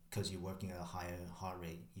might, because you're working at a higher heart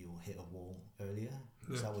rate, you'll hit a wall earlier.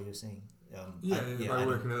 Is that what you're saying? By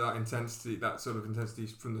working at that intensity, that sort of intensity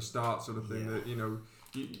from the start, sort of thing. That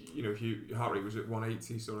if your heart rate was at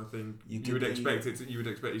 180, sort of thing, you would expect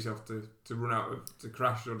yourself to run out to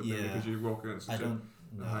crash, sort of thing, because you're walking at such a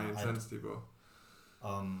high intensity.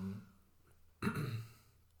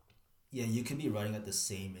 Yeah, you can be running at the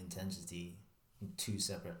same intensity on two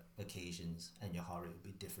separate occasions, and your heart rate would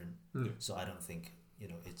be different. Yeah. So I don't think I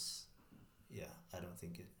don't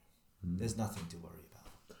think it. There's nothing to worry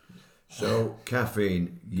about. So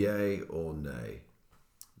caffeine, yay or nay?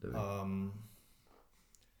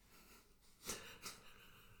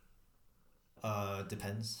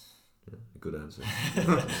 Depends. Yeah, good answer.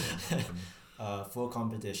 For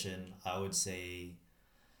competition, I would say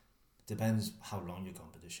depends how long your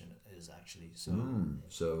competition is actually.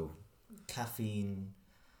 So caffeine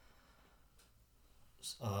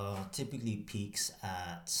typically peaks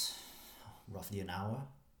at roughly an hour.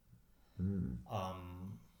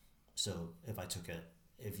 So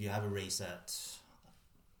if you have a race at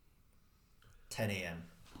 10 a.m.,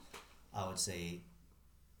 I would say,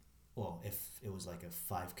 well, if it was like a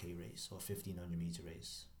 5K race or 1,500 meter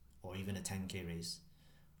race or even a 10K race,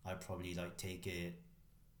 I'd probably like take it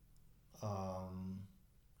half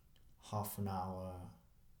an hour.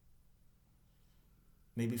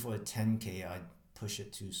 Maybe for a 10K, I'd push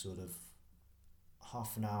it to sort of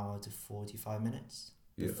half an hour to 45 minutes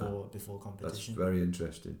before competition. That's very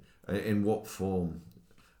interesting. In what form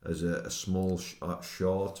as a small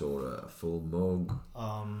shot or a full mug?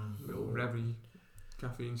 Little Revy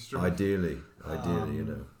caffeine strip. Ideally, you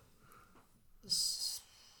know.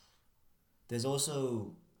 There's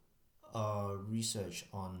also research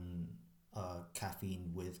on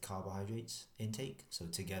caffeine with carbohydrates intake. So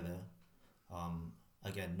together,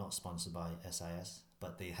 again, not sponsored by SIS,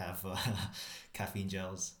 but they have caffeine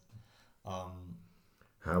gels.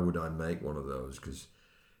 How would I make one of those? Because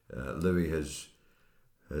Louis has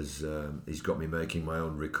he's got me making my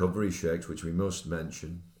own recovery shakes, which we must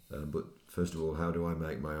mention. But first of all, how do I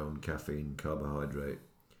make my own caffeine carbohydrate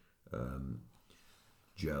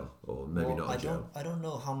gel, or maybe not a gel? I don't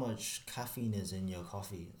know how much caffeine is in your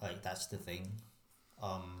coffee. Like, that's the thing.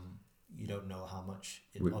 You don't know how much.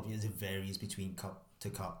 Obviously, it varies between cup to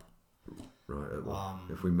cup. Right. Well,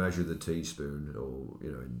 if we measure the teaspoon, or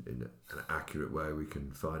you know, in an accurate way, we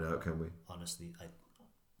can find out, can we? Honestly,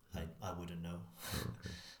 I wouldn't know.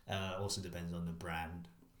 Okay. Also depends on the brand.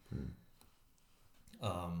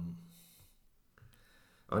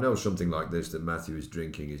 I know something like this that Matthew is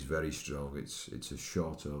drinking is very strong. It's an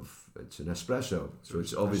espresso, so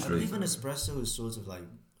it's obviously. I believe an espresso is sort of like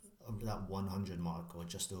that 100 mark, or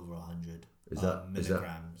just over 100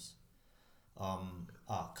 milligrams.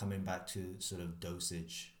 Coming back to sort of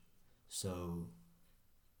dosage, so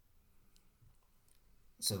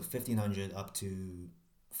 1500 up to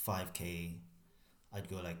 5k, I'd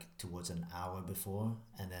go like towards an hour before,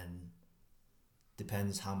 and then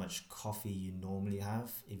depends how much coffee you normally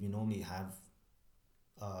have. If you normally have,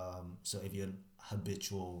 so if you're an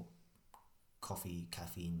habitual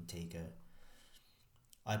caffeine taker,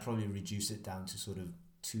 I'd probably reduce it down to sort of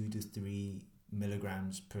 2 to 3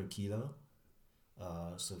 milligrams per kilo.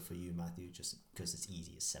 So for you, Matthew, just because it's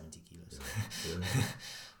easy, it's 70 kilos. Yeah.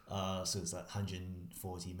 So it's like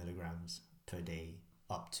 140 milligrams per day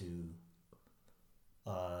up to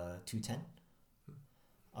 210.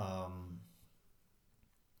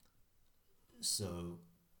 So,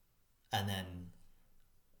 and then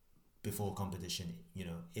before competition, you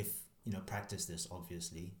know, if you know, practice this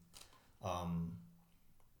obviously.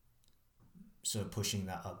 So pushing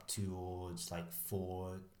that up towards like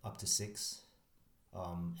 4 up to 6.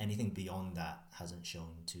 Anything beyond that hasn't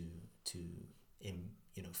shown to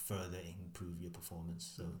further improve your performance.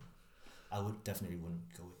 So I definitely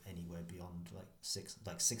wouldn't go anywhere beyond like 6.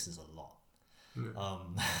 Like 6 is a lot.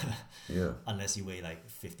 Yeah. Unless you weigh like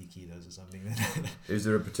 50 kilos or something. Is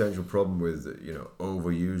there a potential problem with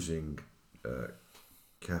overusing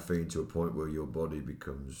caffeine to a point where your body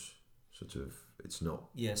becomes sort of, it's not?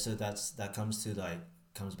 Yeah. So that comes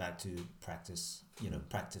back to practice.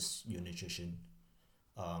 Practice your nutrition.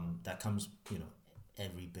 That comes,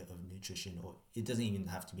 every bit of nutrition, or it doesn't even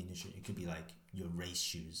have to be nutrition. It could be like your race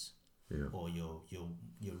shoes, or your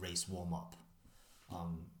race warm up,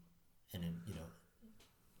 and then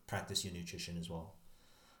practice your nutrition as well.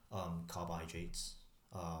 Carbohydrates,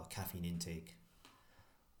 caffeine intake.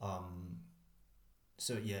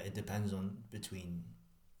 So yeah, it depends on between,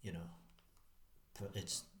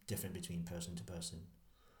 it's different between person to person.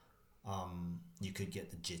 You could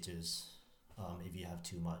get the jitters. If you have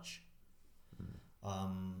too much.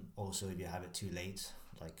 Also, if you have it too late,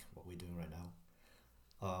 like what we're doing right now,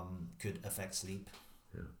 could affect sleep.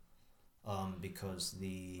 Yeah. Because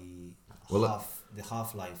the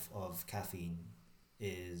half-life of caffeine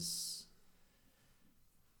is,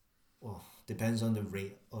 depends on the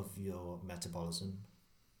rate of your metabolism.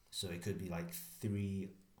 So it could be like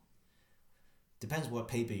 3. Depends what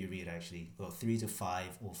paper you read actually. Well, 3 to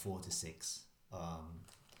 5 or 4 to 6.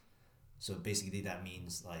 So basically that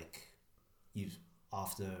means like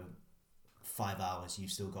after 5 hours,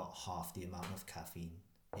 you've still got half the amount of caffeine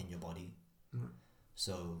in your body.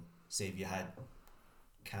 So say if you had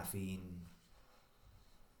caffeine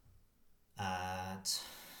at,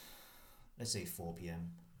 let's say 4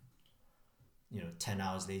 p.m, 10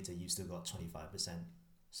 hours later, you've still got 25%.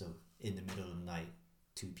 So in the middle of the night,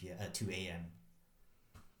 2 a.m,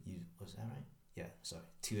 was that right? Yeah, sorry,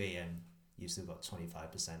 2 a.m, you've still got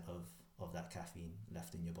 25% of that caffeine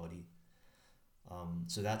left in your body.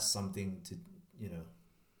 So that's something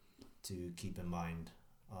to keep in mind.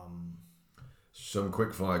 Some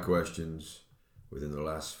quick fire questions within the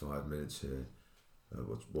last 5 minutes here.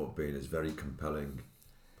 What being is very compelling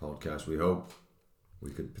podcast. We hope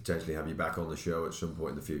we could potentially have you back on the show at some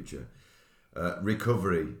point in the future.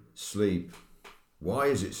 Recovery, sleep. Why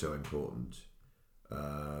is it so important?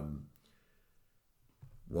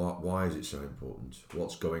 Why is it so important?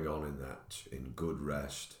 What's going on in that, in good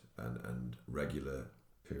rest and regular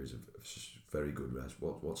periods of very good rest?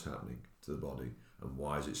 What's happening to the body, and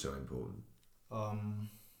why is it so important?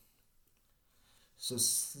 So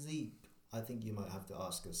sleep, I think you might have to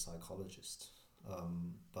ask a psychologist.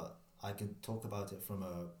 But I can talk about it from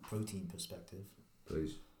a protein perspective.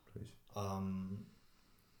 Please.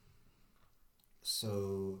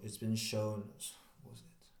 So it's been shown. What was it?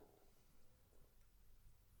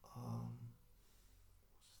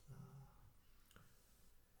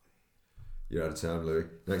 You're out of time, Louis.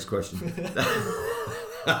 Next question.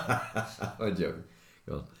 I'm joking.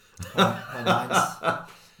 Go on.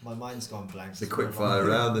 My mind's gone blank. It's a quick fire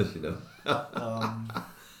around this, you know.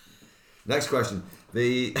 Next question.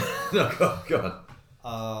 No, go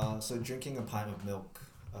on. So drinking a pint of milk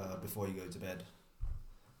before you go to bed,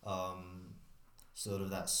 sort of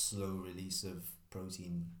that slow release of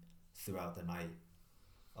protein throughout the night,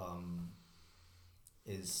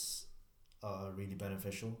 is really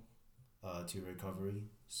beneficial to recovery.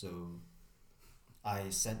 So I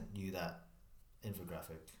sent you that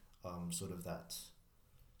infographic, sort of that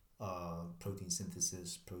protein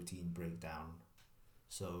synthesis, protein breakdown.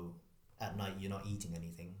 So at night you're not eating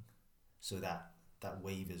anything, so that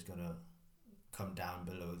wave is gonna come down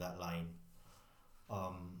below that line,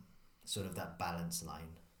 sort of that balance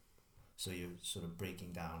line. So you're sort of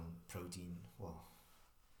breaking down protein. Well,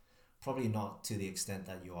 probably not to the extent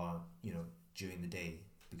that you are, during the day,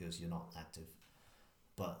 because you're not active,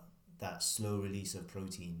 but that slow release of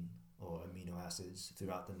protein or amino acids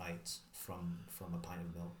throughout the night from a pint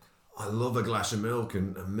of milk. I love a glass of milk,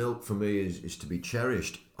 and milk for me is to be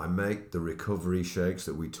cherished. I make the recovery shakes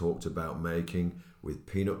that we talked about making with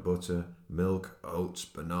peanut butter, milk, oats,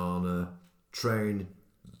 banana, train,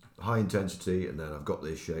 high intensity, and then I've got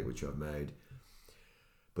this shake which I've made.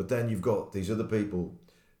 But then you've got these other people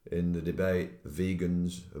in the debate,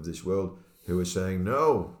 vegans of this world, who are saying,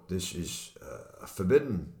 no, this is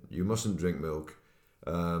forbidden. You mustn't drink milk.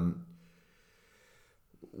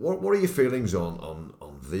 What are your feelings on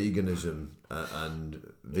veganism and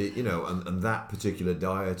that particular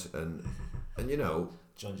diet and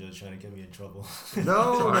John Joe's trying to get me in trouble.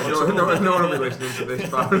 No, Sorry, no one will be listening to this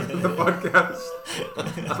part of the podcast.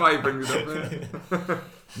 That's why he brings it up there.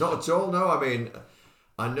 Not at all. No, I mean,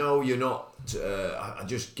 I know you're not. I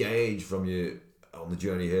just gauge from you on the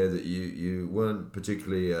journey here that you weren't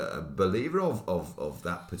particularly a believer of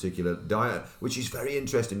that particular diet, which is very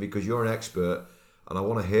interesting because you're an expert, and I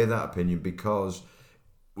want to hear that opinion because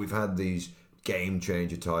we've had these game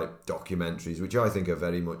changer type documentaries, which I think are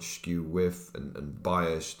very much skew with and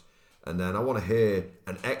biased, and then I want to hear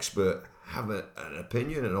an expert have an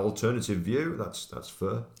opinion, an alternative view. That's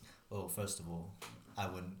fair. Well, first of all, I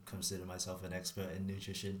wouldn't consider myself an expert in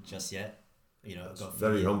nutrition just yet. I've got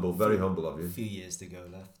very humble of you. A few years to go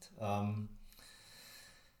left.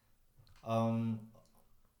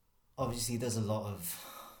 Obviously, there's a lot of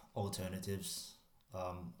alternatives.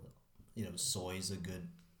 Soy's a good.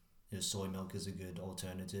 Soy milk is a good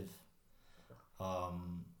alternative.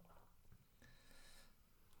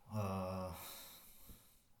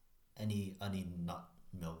 Any nut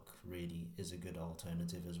milk really is a good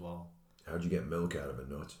alternative as well. How do you get milk out of a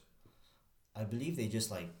nut? I believe they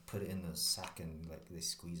just put it in a sack and they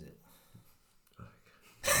squeeze it.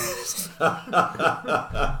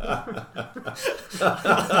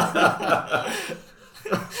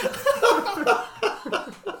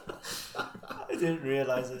 I didn't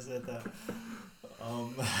realize I said that.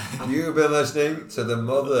 You've been listening to the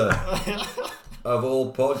mother of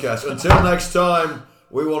all podcasts. Until next time,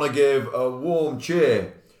 we want to give a warm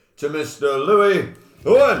cheer to Mr. Louis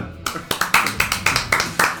Owen.